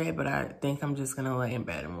to do today, but I think I'm just going to lay in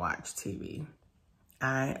bed and watch TV.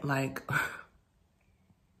 I'm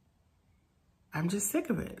just sick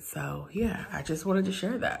of it. So yeah, I just wanted to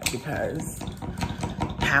share that because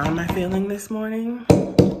how am I feeling this morning?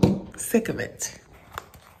 Sick of it.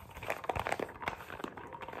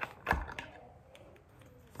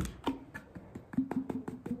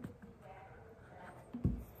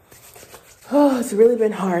 Oh, it's really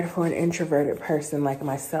been hard for an introverted person like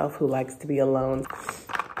myself who likes to be alone.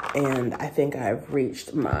 And I think I've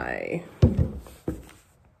reached my,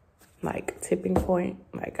 tipping point.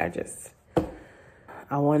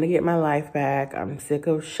 I want to get my life back. I'm sick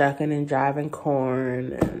of shucking and driving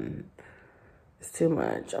corn, and it's too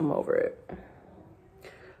much. I'm over it.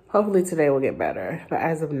 Hopefully today will get better. But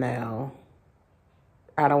as of now,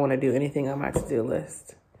 I don't want to do anything on my to-do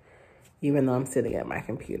list. Even though I'm sitting at my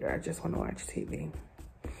computer, I just want to watch TV.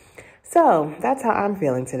 So that's how I'm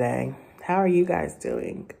feeling today. How are you guys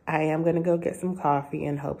doing? I am going to go get some coffee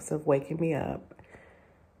in hopes of waking me up.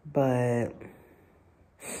 But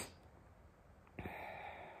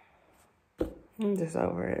I'm just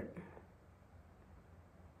over it.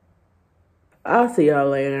 I'll see y'all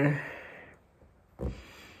later.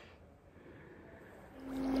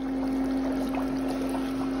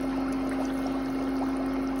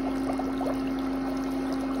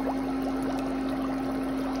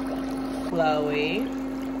 Chloe.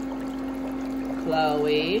 Hello.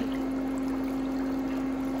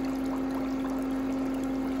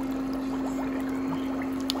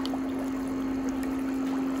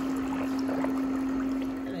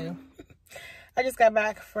 I just got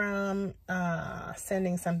back from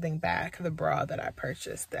sending something back, the bra that I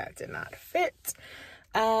purchased that did not fit.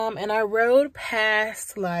 And I rode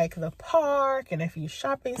past like the park and a few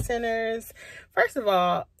shopping centers. First of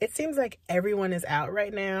all, it seems like everyone is out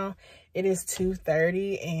right now. It is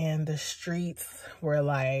 2:30 and the streets were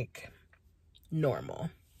like normal.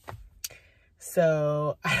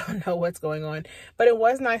 So I don't know what's going on, but it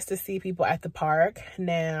was nice to see people at the park.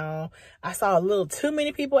 Now, I saw a little too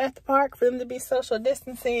many people at the park for them to be social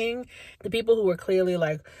distancing. The people who were clearly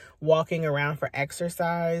like walking around for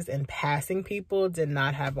exercise and passing people did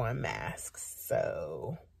not have on masks.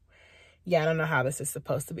 So yeah, I don't know how this is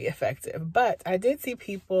supposed to be effective, but I did see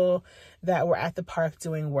people that were at the park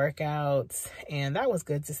doing workouts, and that was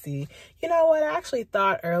good to see. You know what? I actually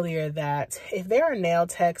thought earlier that if there are nail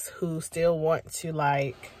techs who still want to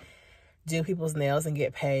like do people's nails and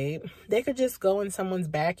get paid, they could just go in someone's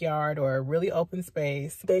backyard or a really open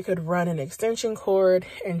space. They could run an extension cord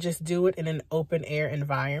and just do it in an open air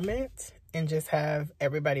environment and just have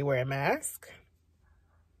everybody wear a mask.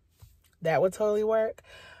 That would totally work.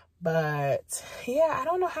 But yeah, I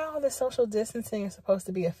don't know how the social distancing is supposed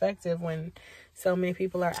to be effective when so many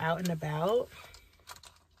people are out and about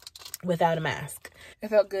without a mask. It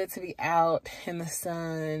felt good to be out in the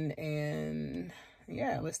sun and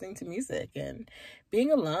yeah, listening to music and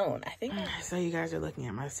being alone. I think so. You guys are looking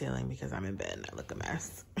at my ceiling because I'm in bed and I look a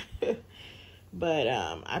mess. But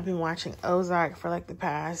I've been watching Ozark for like the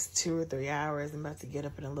past 2 or 3 hours. I'm about to get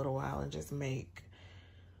up in a little while and just make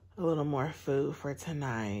a little more food for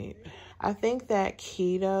tonight. I think that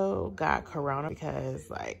Keto got corona because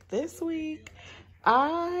like this week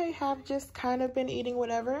I have just kind of been eating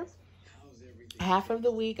whatever. Half of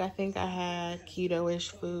the week I think I had keto-ish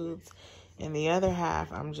foods, and the other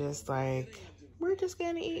half I'm just like, we're just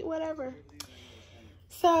gonna eat whatever.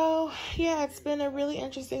 So yeah, it's been a really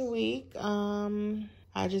interesting week.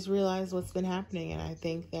 I just realized what's been happening, and I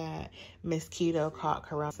think that Miss Keto caught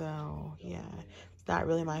corona. So yeah, it's not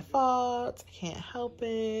really my fault. I can't help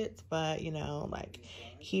it. But, you know, like,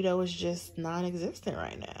 keto is just non-existent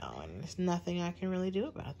right now, and there's nothing I can really do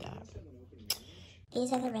about that.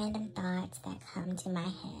 These are the random thoughts that come to my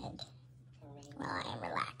head while I am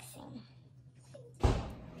relaxing.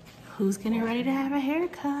 Who's getting ready to have a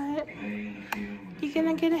haircut? You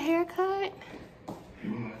gonna get a haircut?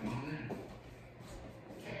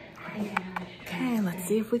 Okay, let's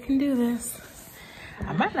see if we can do this.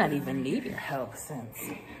 I might not even need your help since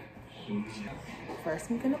first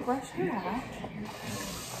I'm gonna brush her out.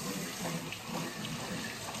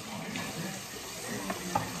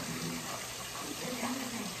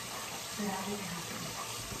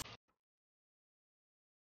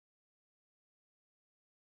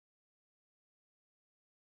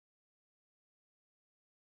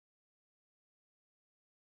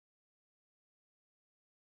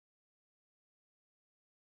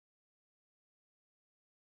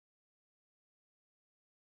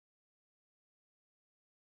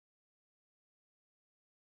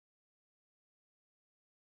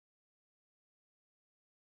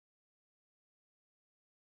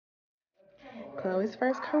 Chloe's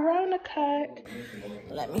first corona cut.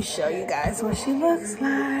 Let me show you guys what she looks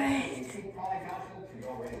like.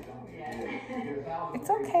 It's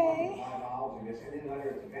okay.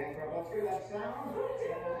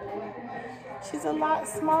 She's a lot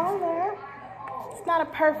smaller. It's not a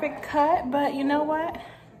perfect cut, but you know what?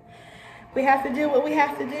 We have to do what we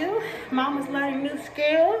have to do. Mama's learning new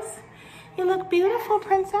skills. You look beautiful,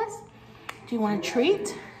 princess. Do you want a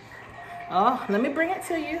treat? Oh, let me bring it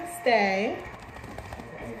to you. Stay.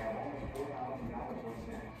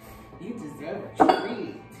 You deserve a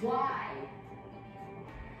treat. Why?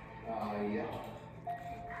 Yeah.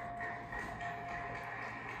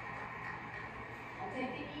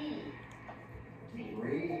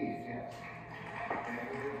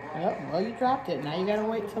 Oh, well, you dropped it. Now you gotta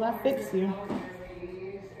wait till I fix you.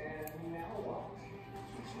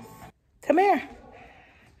 Come here.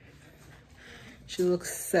 She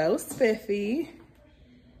looks so spiffy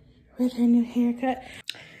with her new haircut.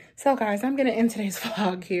 So guys, I'm gonna end today's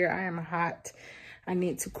vlog here. I am hot. I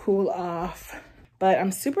need to cool off. But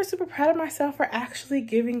I'm super, super proud of myself for actually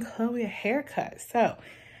giving Chloe a haircut. So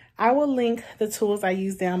I will link the tools I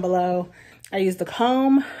use down below. I used a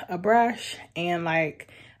comb, a brush, and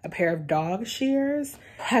like a pair of dog shears.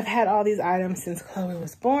 I've had all these items since Chloe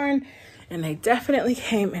was born, and they definitely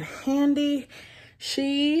came in handy.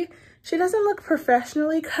 She doesn't look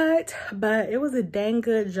professionally cut, but it was a dang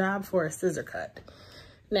good job for a scissor cut.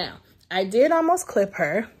 Now, I did almost clip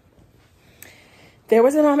her. There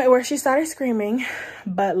was a moment where she started screaming,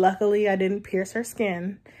 but luckily I didn't pierce her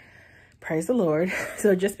skin. Praise the Lord.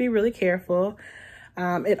 So just be really careful.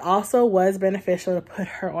 It also was beneficial to put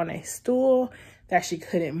her on a stool that she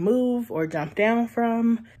couldn't move or jump down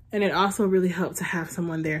from. And it also really helped to have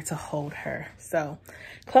someone there to hold her. So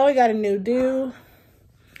Chloe got a new do.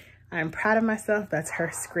 I'm proud of myself. That's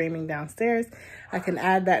her screaming downstairs. I can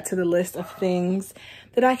add that to the list of things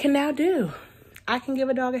that I can now do. I can give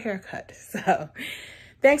a dog a haircut. So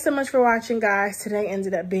thanks so much for watching, guys. Today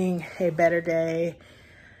ended up being a better day.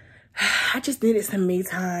 I just needed some me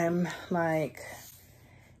time. Like,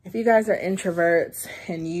 if you guys are introverts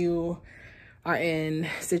and you are in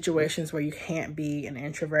situations where you can't be an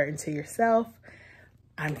introvert into yourself,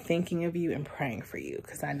 I'm thinking of you and praying for you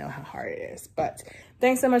because I know how hard it is. But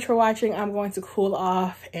thanks so much for watching. I'm going to cool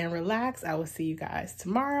off and relax. I will see you guys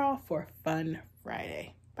tomorrow for Fun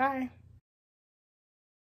Friday. Bye.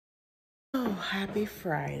 Oh, happy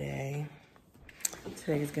Friday.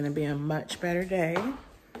 Today is going to be a much better day.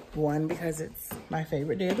 One, because it's my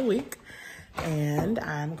favorite day of the week. And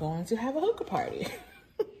I'm going to have a hookah party.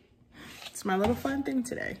 It's my little fun thing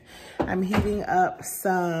today. I'm heating up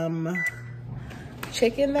some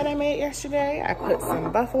chicken that I made yesterday. I put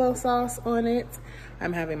some buffalo sauce on it.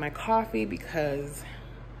 I'm having my coffee because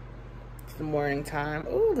it's the morning time.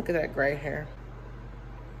 Ooh, look at that gray hair.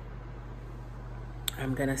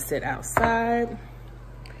 I'm gonna sit outside,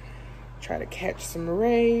 try to catch some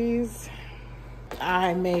rays.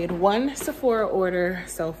 I made one Sephora order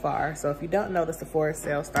so far. So if you don't know, the Sephora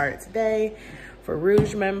sale started today for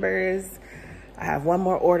Rouge members. I have one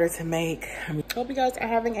more order to make. Hope you guys are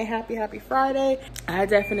having a happy, happy Friday. I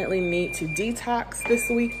definitely need to detox this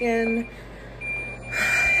weekend.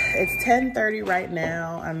 It's 10:30 right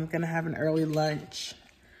now. I'm gonna have an early lunch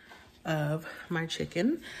of my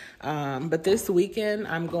chicken. But this weekend,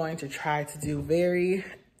 I'm going to try to do very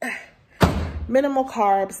minimal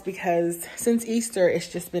carbs because since Easter, it's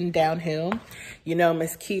just been downhill. You know,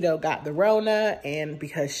 Miss Keto got the Rona, and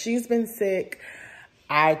because she's been sick,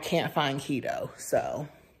 I can't find keto. So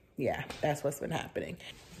yeah, that's what's been happening.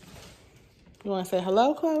 You want to say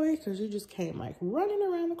hello, Chloe? Because you just came like running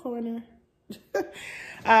around the corner.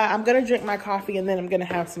 I'm going to drink my coffee and then I'm going to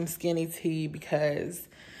have some skinny tea because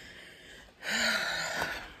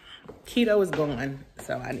keto is gone.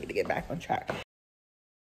 So I need to get back on track.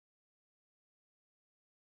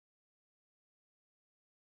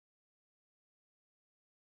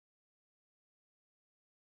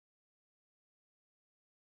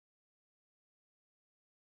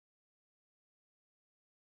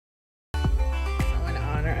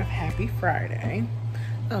 Happy Friday.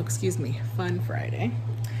 Oh, excuse me, Fun Friday.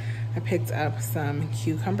 I picked up some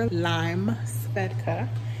cucumber lime Svedka.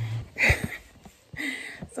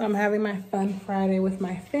 So I'm having my Fun Friday with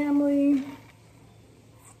my family.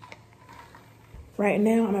 Right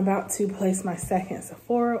now, I'm about to place my second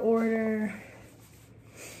Sephora order.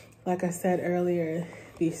 Like I said earlier,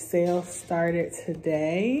 the sale started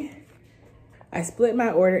today. I split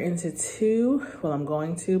my order into two. Well, I'm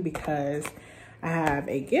going to because I have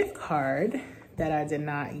a gift card that I did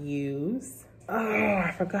not use. Oh,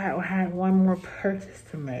 I forgot I had one more purchase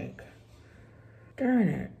to make. Darn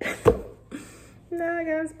it. Now I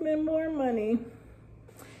gotta spend more money.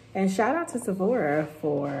 And shout out to Sephora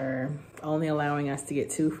for only allowing us to get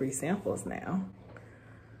 2 free samples now.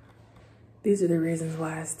 These are the reasons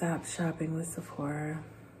why I stopped shopping with Sephora.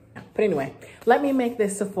 But anyway, let me make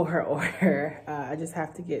this Sephora order. I just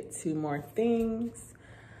have to get 2 more things.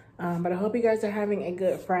 But I hope you guys are having a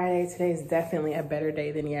good Friday. Today is definitely a better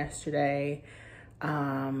day than yesterday.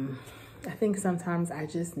 I think sometimes I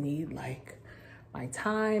just need like my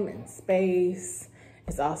time and space.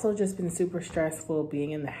 It's also just been super stressful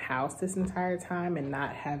being in the house this entire time and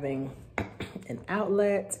not having an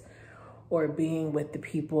outlet or being with the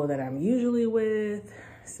people that I'm usually with.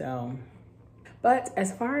 So, But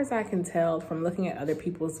as far as I can tell from looking at other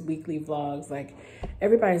people's weekly vlogs, like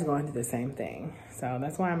everybody's going through the same thing. So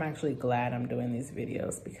that's why I'm actually glad I'm doing these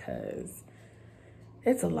videos, because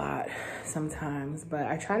it's a lot sometimes. But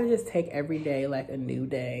I try to just take every day like a new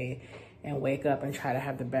day and wake up and try to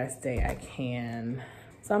have the best day I can.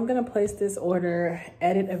 So I'm gonna place this order,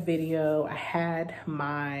 edit a video. I had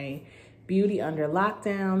my Beauty Under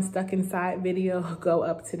Lockdown Stuck Inside video go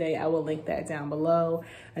up today. I will link that down below.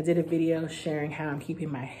 I did a video sharing how I'm keeping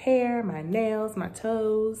my hair, my nails, my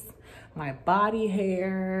toes, my body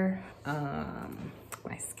hair,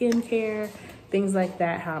 my skincare, things like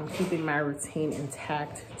that, how I'm keeping my routine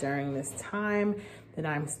intact during this time that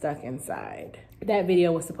I'm stuck inside. That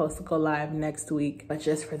video was supposed to go live next week, but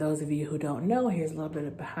just for those of you who don't know, here's a little bit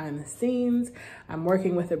of behind the scenes. I'm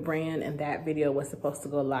working with a brand and that video was supposed to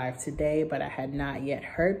go live today, but I had not yet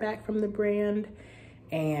heard back from the brand.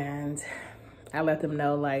 And I let them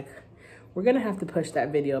know, like, we're gonna have to push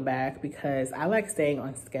that video back because I like staying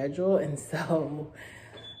on schedule. And so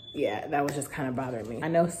yeah, that was just kind of bothering me. I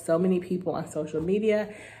know so many people on social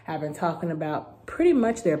media have been talking about pretty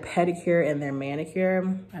much their pedicure and their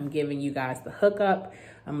manicure. I'm giving you guys the hookup.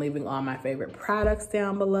 I'm leaving all my favorite products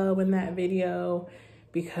down below in that video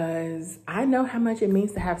because I know how much it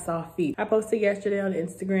means to have soft feet. I posted yesterday on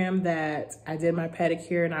Instagram that I did my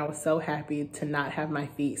pedicure and I was so happy to not have my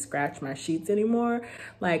feet scratch my sheets anymore.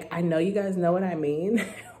 Like, I know you guys know what I mean.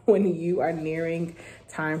 When you are nearing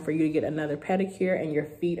time for you to get another pedicure and your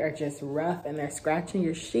feet are just rough and they're scratching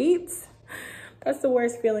your sheets, that's the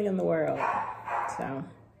worst feeling in the world. So,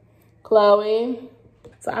 Chloe.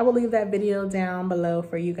 So I will leave that video down below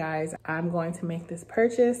for you guys. I'm going to make this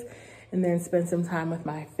purchase and then spend some time with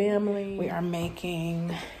my family. We are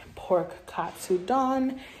making pork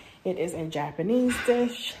katsudon. It is a Japanese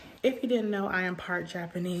dish. If you didn't know, I am part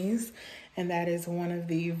Japanese, and that is one of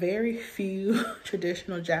the very few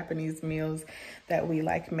traditional Japanese meals that we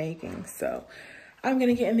like making. So I'm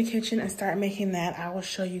gonna get in the kitchen and start making that. I will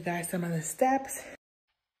show you guys some of the steps.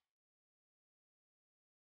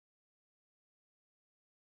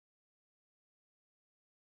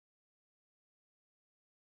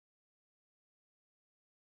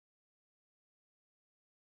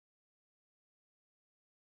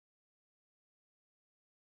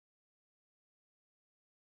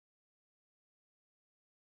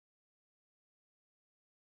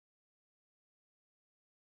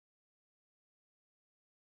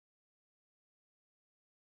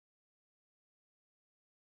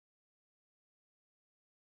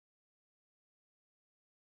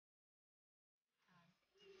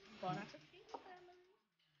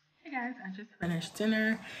 Hey guys, I just finished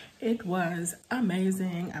dinner. It was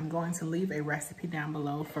amazing. I'm going to leave a recipe down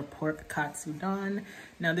below for pork katsudon.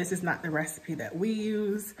 Now, this is not the recipe that we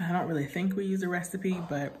use. I don't really think we use a recipe,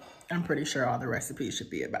 but I'm pretty sure all the recipes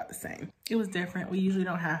should be about the same. It was different. We usually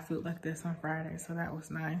don't have food like this on Friday, so that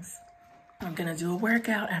was nice. I'm gonna do a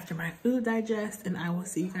workout after my food digest, and I will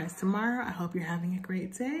see you guys tomorrow. I hope you're having a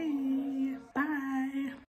great day. Bye.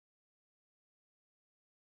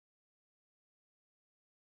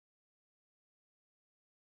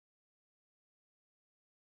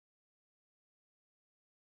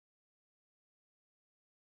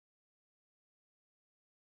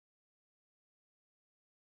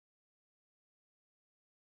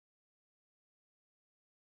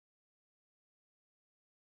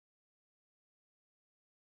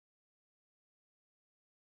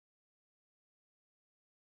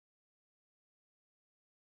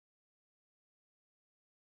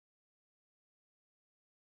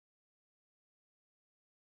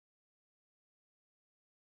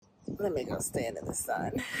 Let me go stand in the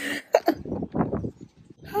sun.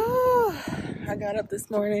 Oh, I got up this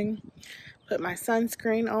morning, put my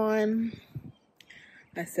sunscreen on.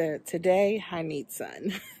 I said, today I need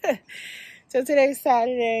sun. So today's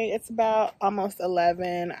Saturday. It's about almost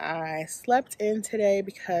 11. I slept in today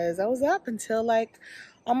because I was up until like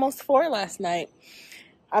almost 4 last night.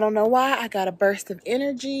 I don't know why. I got a burst of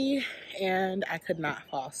energy and I could not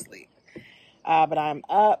fall asleep. But I'm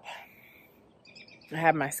up. I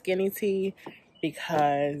have my skinny tea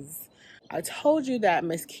because I told you that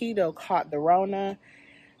Miss Keto caught the Rona.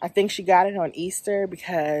 I think she got it on Easter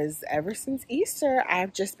because ever since Easter,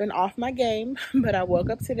 I've just been off my game. But I woke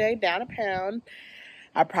up today down a pound.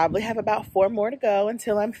 I probably have about 4 more to go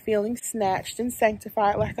until I'm feeling snatched and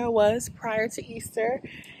sanctified like I was prior to Easter.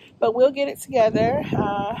 But we'll get it together.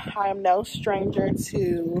 I am no stranger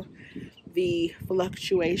to the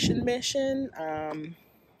fluctuation mission.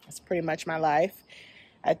 It's pretty much my life.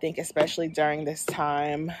 I think especially during this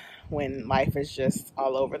time when life is just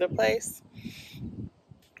all over the place.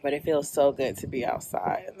 But it feels so good to be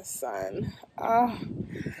outside in the sun. Oh,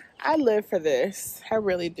 I live for this. I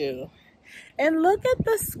really do. And look at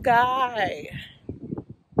the sky.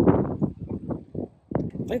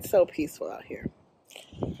 It's so peaceful out here.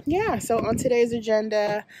 Yeah, so on today's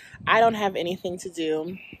agenda, I don't have anything to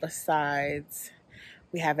do besides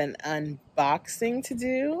we have an unboxing to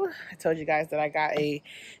do. I told you guys that I got a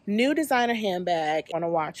new designer handbag. I want to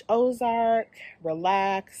watch Ozark,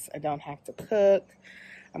 relax. I don't have to cook.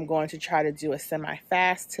 I'm going to try to do a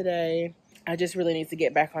semi-fast today. I just really need to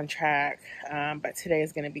get back on track. But today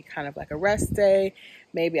is going to be kind of like a rest day.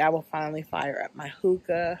 Maybe I will finally fire up my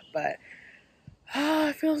hookah. But oh,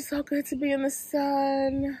 it feels so good to be in the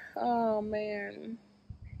sun. Oh, man.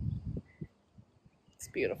 It's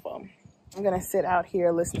beautiful. I'm going to sit out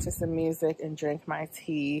here, listen to some music, and drink my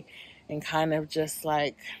tea and kind of just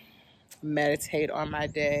like meditate on my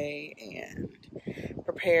day and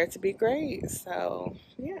prepare to be great. So,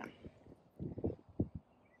 yeah.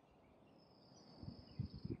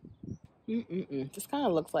 This kind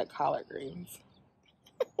of looks like collard greens.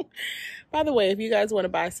 By the way, if you guys want to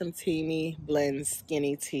buy some Teamy Blend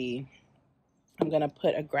Skinny Tea, I'm going to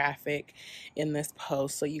put a graphic in this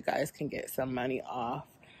post so you guys can get some money off.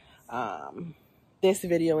 This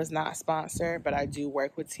video is not sponsored, but I do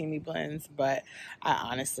work with Teamy Blends, but I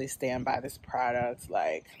honestly stand by this product.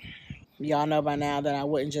 Like, y'all know by now that I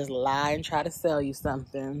wouldn't just lie and try to sell you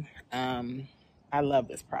something. I love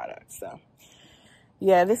this product, so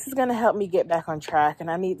yeah, this is going to help me get back on track, and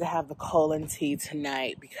I need to have the colon tea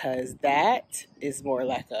tonight because that is more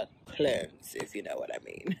like a cleanse, if you know what I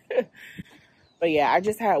mean. But yeah, I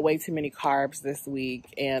just had way too many carbs this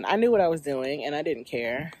week, and I knew what I was doing, and I didn't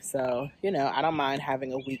care. So, you know, I don't mind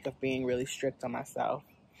having a week of being really strict on myself.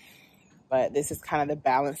 But this is kind of the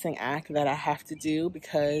balancing act that I have to do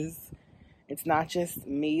because it's not just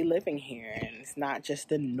me living here, and it's not just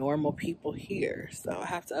the normal people here. So I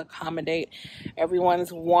have to accommodate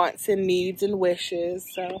everyone's wants and needs and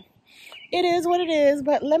wishes. So it is what it is,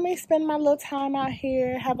 but let me spend my little time out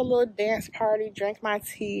here, have a little dance party, drink my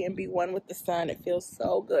tea, and be one with the sun. It feels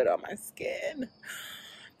so good on my skin.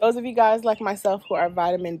 Those of you guys like myself who are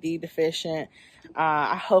vitamin D deficient,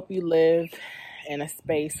 I hope you live in a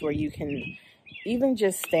space where you can even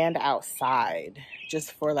just stand outside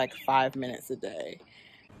just for like 5 minutes a day.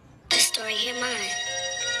 The story here mine.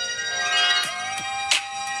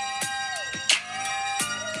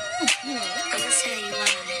 I'm gonna tell you why.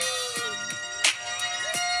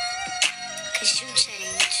 Cause you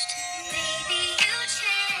changed. Baby, you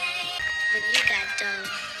changed. When you got dough.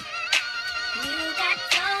 You got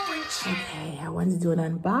dough and changed. Okay, I wanted to do an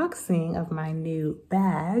unboxing of my new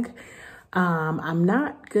bag. I'm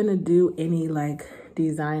not gonna do any like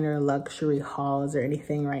designer luxury hauls or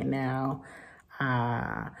anything right now.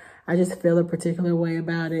 I just feel a particular way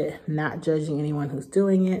about it, not judging anyone who's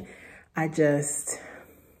doing it. It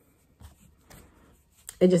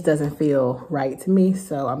just doesn't feel right to me,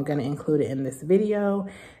 so I'm gonna include it in this video.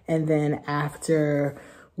 And then after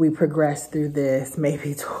we progress through this,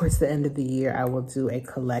 maybe towards the end of the year, I will do a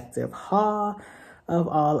collective haul of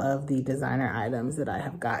all of the designer items that I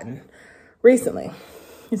have gotten recently.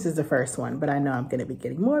 This is the first one, but I know I'm gonna be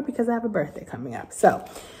getting more because I have a birthday coming up. So,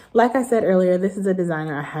 like I said earlier, this is a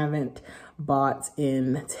designer I haven't bought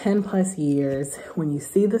in 10 plus years. When you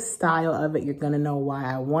see the style of it, you're gonna know why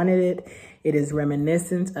I wanted it. It is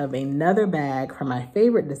reminiscent of another bag from my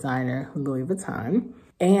favorite designer, Louis Vuitton.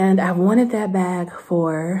 And I've wanted that bag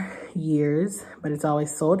for years, but it's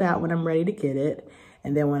always sold out when I'm ready to get it.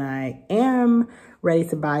 And then when I am ready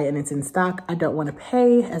to buy it and it's in stock, I don't want to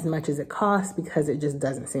pay as much as it costs because it just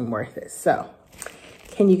doesn't seem worth it. So,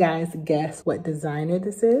 can you guys guess what designer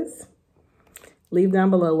this is? Leave down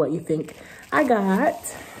below what you think I got.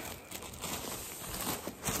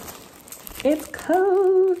 It's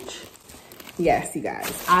Coach. Yes, you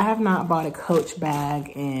guys, I have not bought a Coach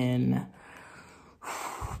bag in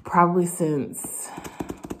probably since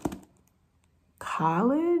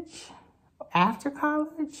college, after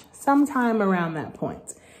college, sometime around that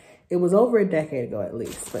point. It was over a decade ago at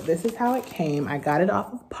least, but this is how it came. I got it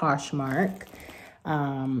off of Poshmark.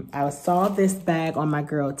 I saw this bag on my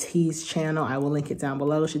girl T's channel. I will link it down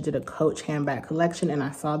below. She did a Coach handbag collection and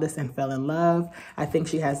I saw this and fell in love. I think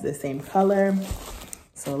she has the same color.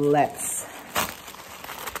 So let's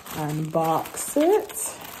unbox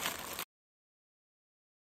it.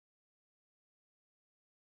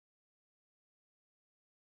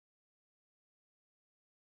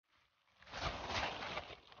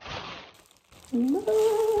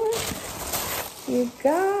 Look, you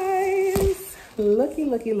guys,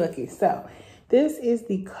 looky. So this is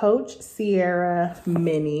the Coach Sierra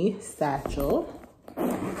Mini Satchel.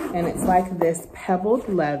 And it's like this pebbled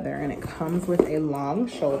leather, and it comes with a long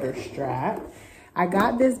shoulder strap. I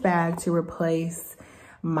got this bag to replace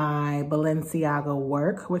my Balenciaga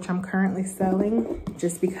work, which I'm currently selling,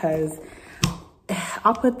 just because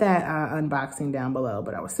I'll put that unboxing down below,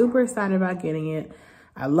 but I was super excited about getting it.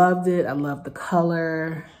 I loved it. I loved the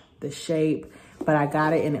color, the shape, but I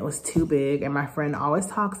got it and it was too big. And my friend always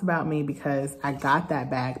talks about me because I got that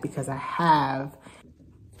bag because I have.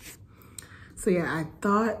 So yeah, I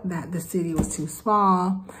thought that the city was too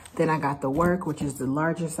small. Then I got the work, which is the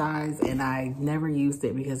larger size, and I never used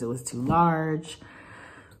it because it was too large.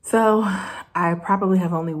 So I probably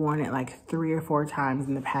have only worn it like 3 or 4 times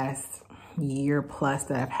in the past year plus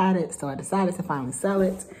that I've had it. So I decided to finally sell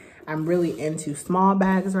it. I'm really into small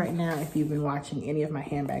bags right now, if you've been watching any of my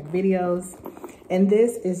handbag videos. And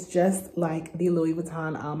this is just like the Louis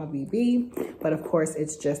Vuitton Alma BB, but of course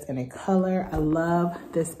it's just in a color. I love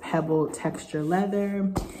this pebbled texture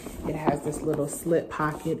leather. It has this little slip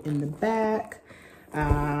pocket in the back.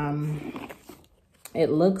 It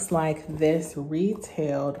looks like this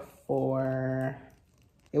retailed for,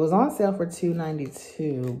 it was on sale for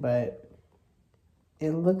 $2.92, but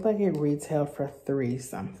it looked like it retailed for $3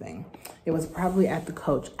 something. It was probably at the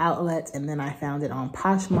Coach outlet, and then I found it on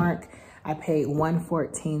Poshmark. I paid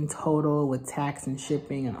 $114 total with tax and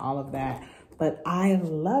shipping and all of that. But I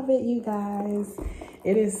love it, you guys.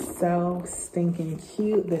 It is so stinking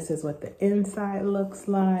cute. This is what the inside looks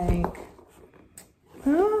like.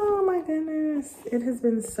 Oh my goodness. It has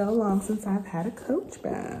been so long since I've had a Coach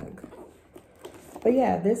bag. But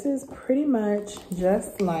yeah, this is pretty much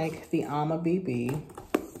just like the Alma BB.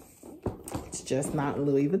 It's just not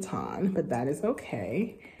Louis Vuitton, but that is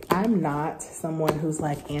okay. I'm not someone who's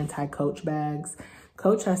like anti-Coach bags.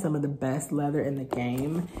 Coach has some of the best leather in the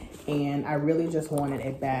game, and I really just wanted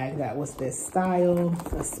a bag that was this style,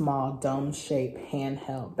 a small dome-shaped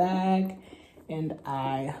handheld bag, and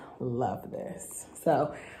I love this.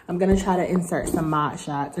 So I'm gonna try to insert some mod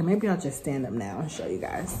shots, or maybe I'll just stand up now and show you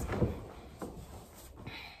guys.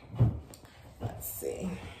 Let's see.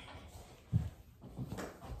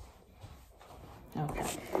 Okay,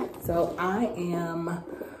 so I am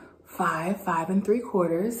 5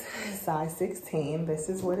 3/4, size 16. This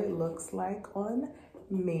is what it looks like on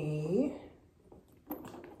me.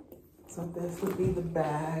 So this would be the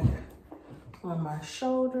bag on my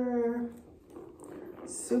shoulder.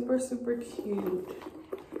 Super, super cute.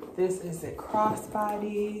 This is a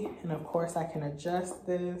crossbody, and of course I can adjust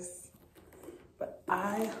this. But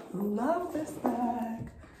I love this bag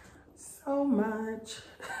so much.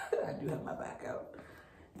 I do have my back out.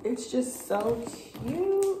 It's just so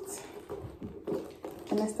cute.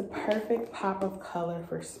 And it's the perfect pop of color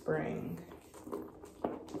for spring.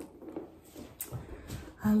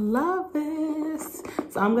 I love this.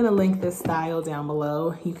 So I'm gonna link this style down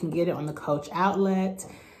below. You can get it on the Coach outlet.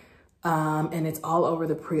 And it's all over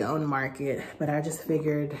the pre-owned market, but I just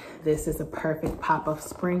figured this is a perfect pop of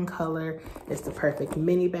spring color. It's the perfect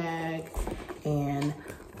mini bag, and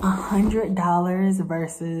 $100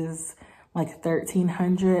 versus like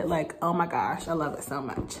 $1,300. Like, oh my gosh, I love it so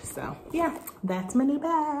much. So yeah, that's my new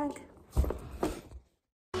bag.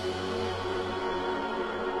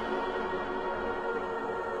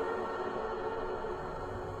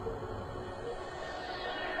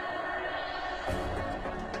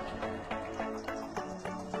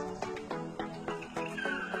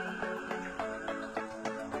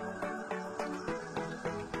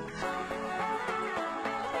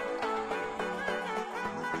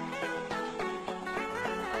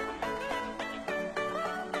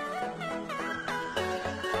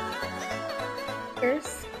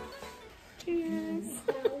 Cheers. Cheers.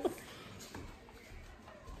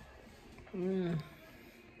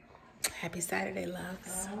 Happy Saturday,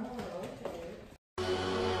 loves.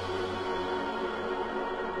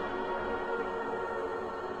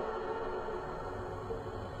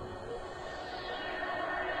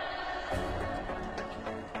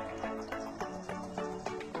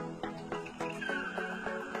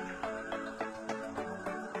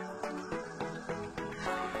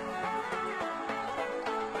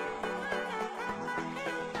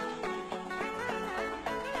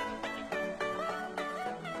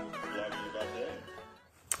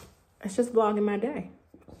 It's just vlogging my day.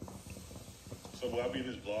 So will I be in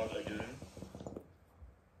this vlog again?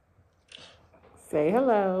 Say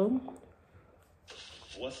hello.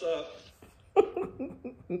 What's up?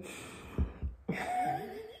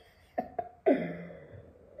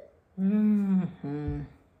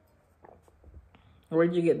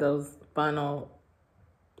 Where'd you get that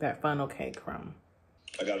funnel cake from?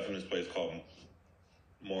 I got it from this place called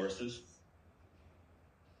Morris's.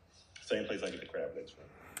 It's Same place I get the crab legs from.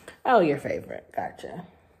 Oh, your favorite. Gotcha.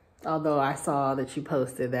 Although I saw that you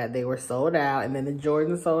posted that they were sold out, and then the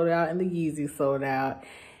Jordan sold out, and the Yeezy sold out,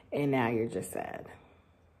 and now you're just sad.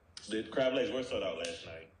 The crab legs were sold out last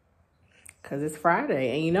night. Because it's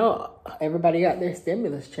Friday, and you know, everybody got their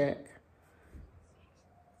stimulus check.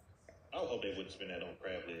 I would hope they wouldn't spend that on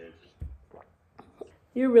crab legs.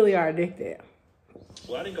 You really are addicted.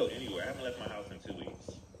 Well, I didn't go anywhere. I haven't left my house in 2 weeks.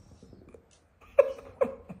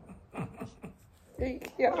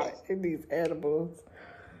 Yeah, and these edibles.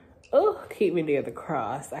 Oh, keep me near the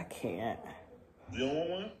cross. I can't. You don't want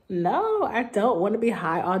one? No, I don't want to be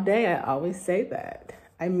high all day. I always say that.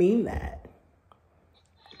 I mean that.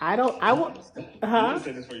 I want. You Huh? just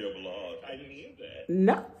said this for your blog. I didn't hear that.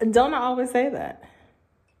 No, don't I always say that?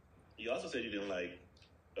 You also said you didn't like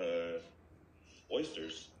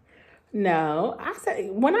oysters. No, I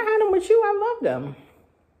said when I had them with you, I loved them.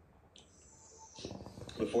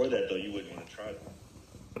 Before that, though, you wouldn't want to try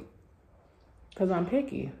them. Because I'm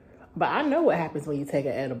picky. But I know what happens when you take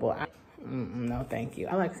an edible. No, thank you.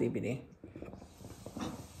 I like CBD.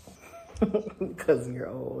 Because you're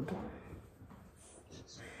old.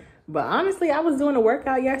 But honestly, I was doing a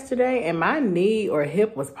workout yesterday and my knee or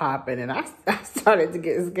hip was popping and I started to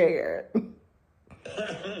get scared.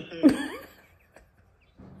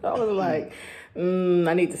 I was like,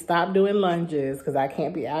 I need to stop doing lunges because I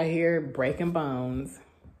can't be out here breaking bones.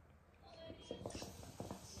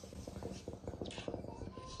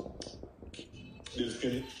 Did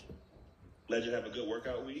Skinny Legend have a good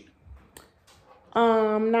workout week?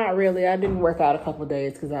 Not really. I didn't work out a couple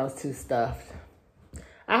days because I was too stuffed.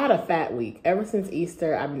 I had a fat week. Ever since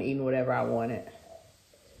Easter, I've been eating whatever I wanted.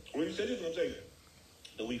 Well, you said you was going to take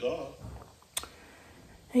the week off.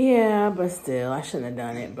 Yeah, but still, I shouldn't have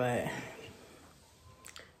done it, but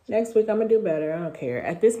next week I'm going to do better. I don't care.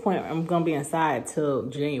 At this point, I'm going to be inside till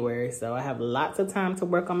January, so I have lots of time to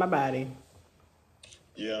work on my body.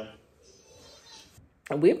 Yeah.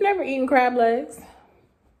 We've never eaten crab legs.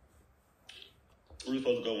 We were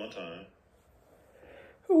supposed to go one time.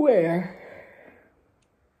 Where?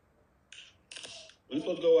 We were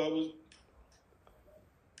supposed to go,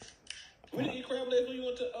 we didn't eat crab legs when you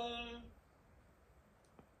went to,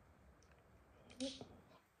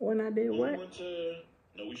 When I did what? We went to,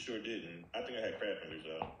 no, we sure didn't. I think I had crab fingers,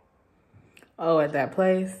 though. Oh, at that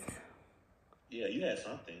place? Yeah, you had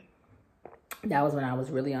something. That was when I was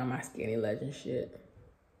really on my skinny legend shit.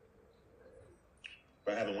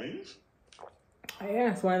 By having wings?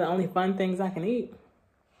 Yeah, it's one of the only fun things I can eat.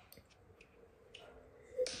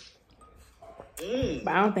 But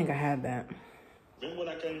I don't think I had that. Remember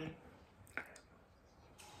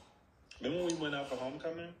when we went out for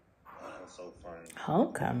homecoming? Oh, that was so fun.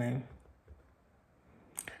 Homecoming?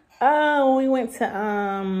 Oh, we went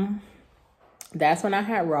to, that's when I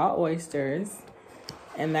had raw oysters.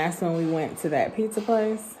 And that's when we went to that pizza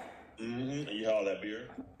place. Mm-hmm. And you had all that beer?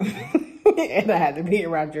 And I had to be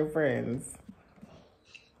around your friends.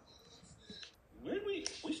 Where did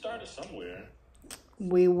we started somewhere.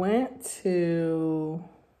 We went to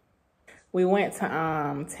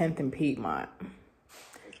 10th and Piedmont.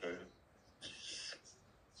 Okay.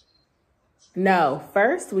 No,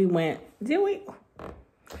 first we went, did we?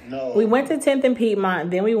 No. We went to 10th and Piedmont,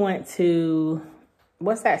 then we went to,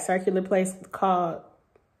 what's that circular place called?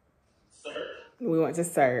 Cirque. We went to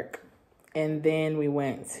Cirque. And then we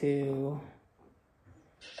went to,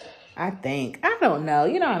 I don't know.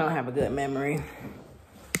 You know I don't have a good memory.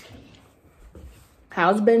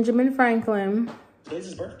 How's Benjamin Franklin? Today's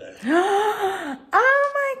his birthday. Oh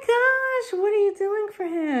my gosh, what are you doing for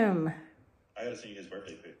him? I gotta see his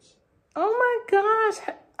birthday pics. Oh my gosh.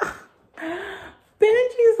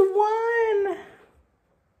 Benji's won.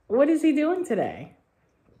 What is he doing today?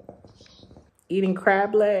 Eating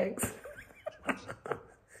crab legs.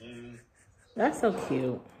 That's so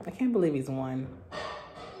cute. I can't believe he's won.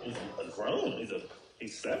 He's grown.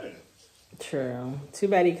 He's 7. True. Too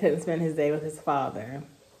bad he couldn't spend his day with his father.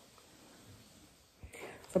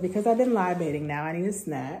 So because I've been libating, now I need a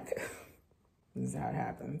snack. This is how it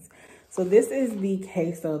happens. So this is the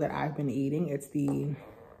queso that I've been eating. It's the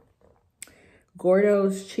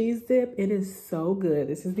Gordo's cheese dip. It is so good.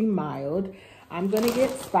 This is the mild. I'm going to get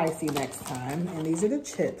spicy next time. And these are the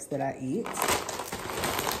chips that I eat.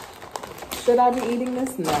 Should I be eating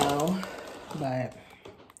this? No. But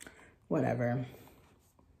whatever.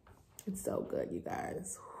 It's so good, you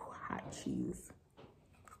guys. Hot cheese.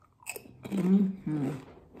 I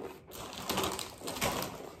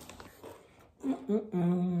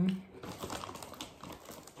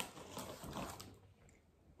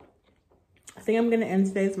think I'm going to end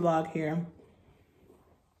today's vlog here.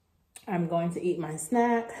 I'm going to eat my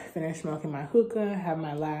snack, finish smoking my hookah, have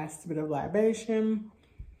my last bit of libation.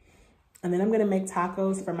 And then I'm gonna make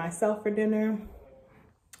tacos for myself for dinner.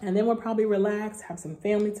 And then we'll probably relax, have some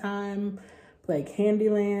family time, play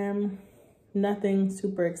Candyland. Nothing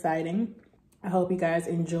super exciting. I hope you guys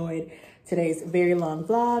enjoyed today's very long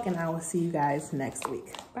vlog, and I will see you guys next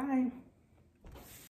week. Bye.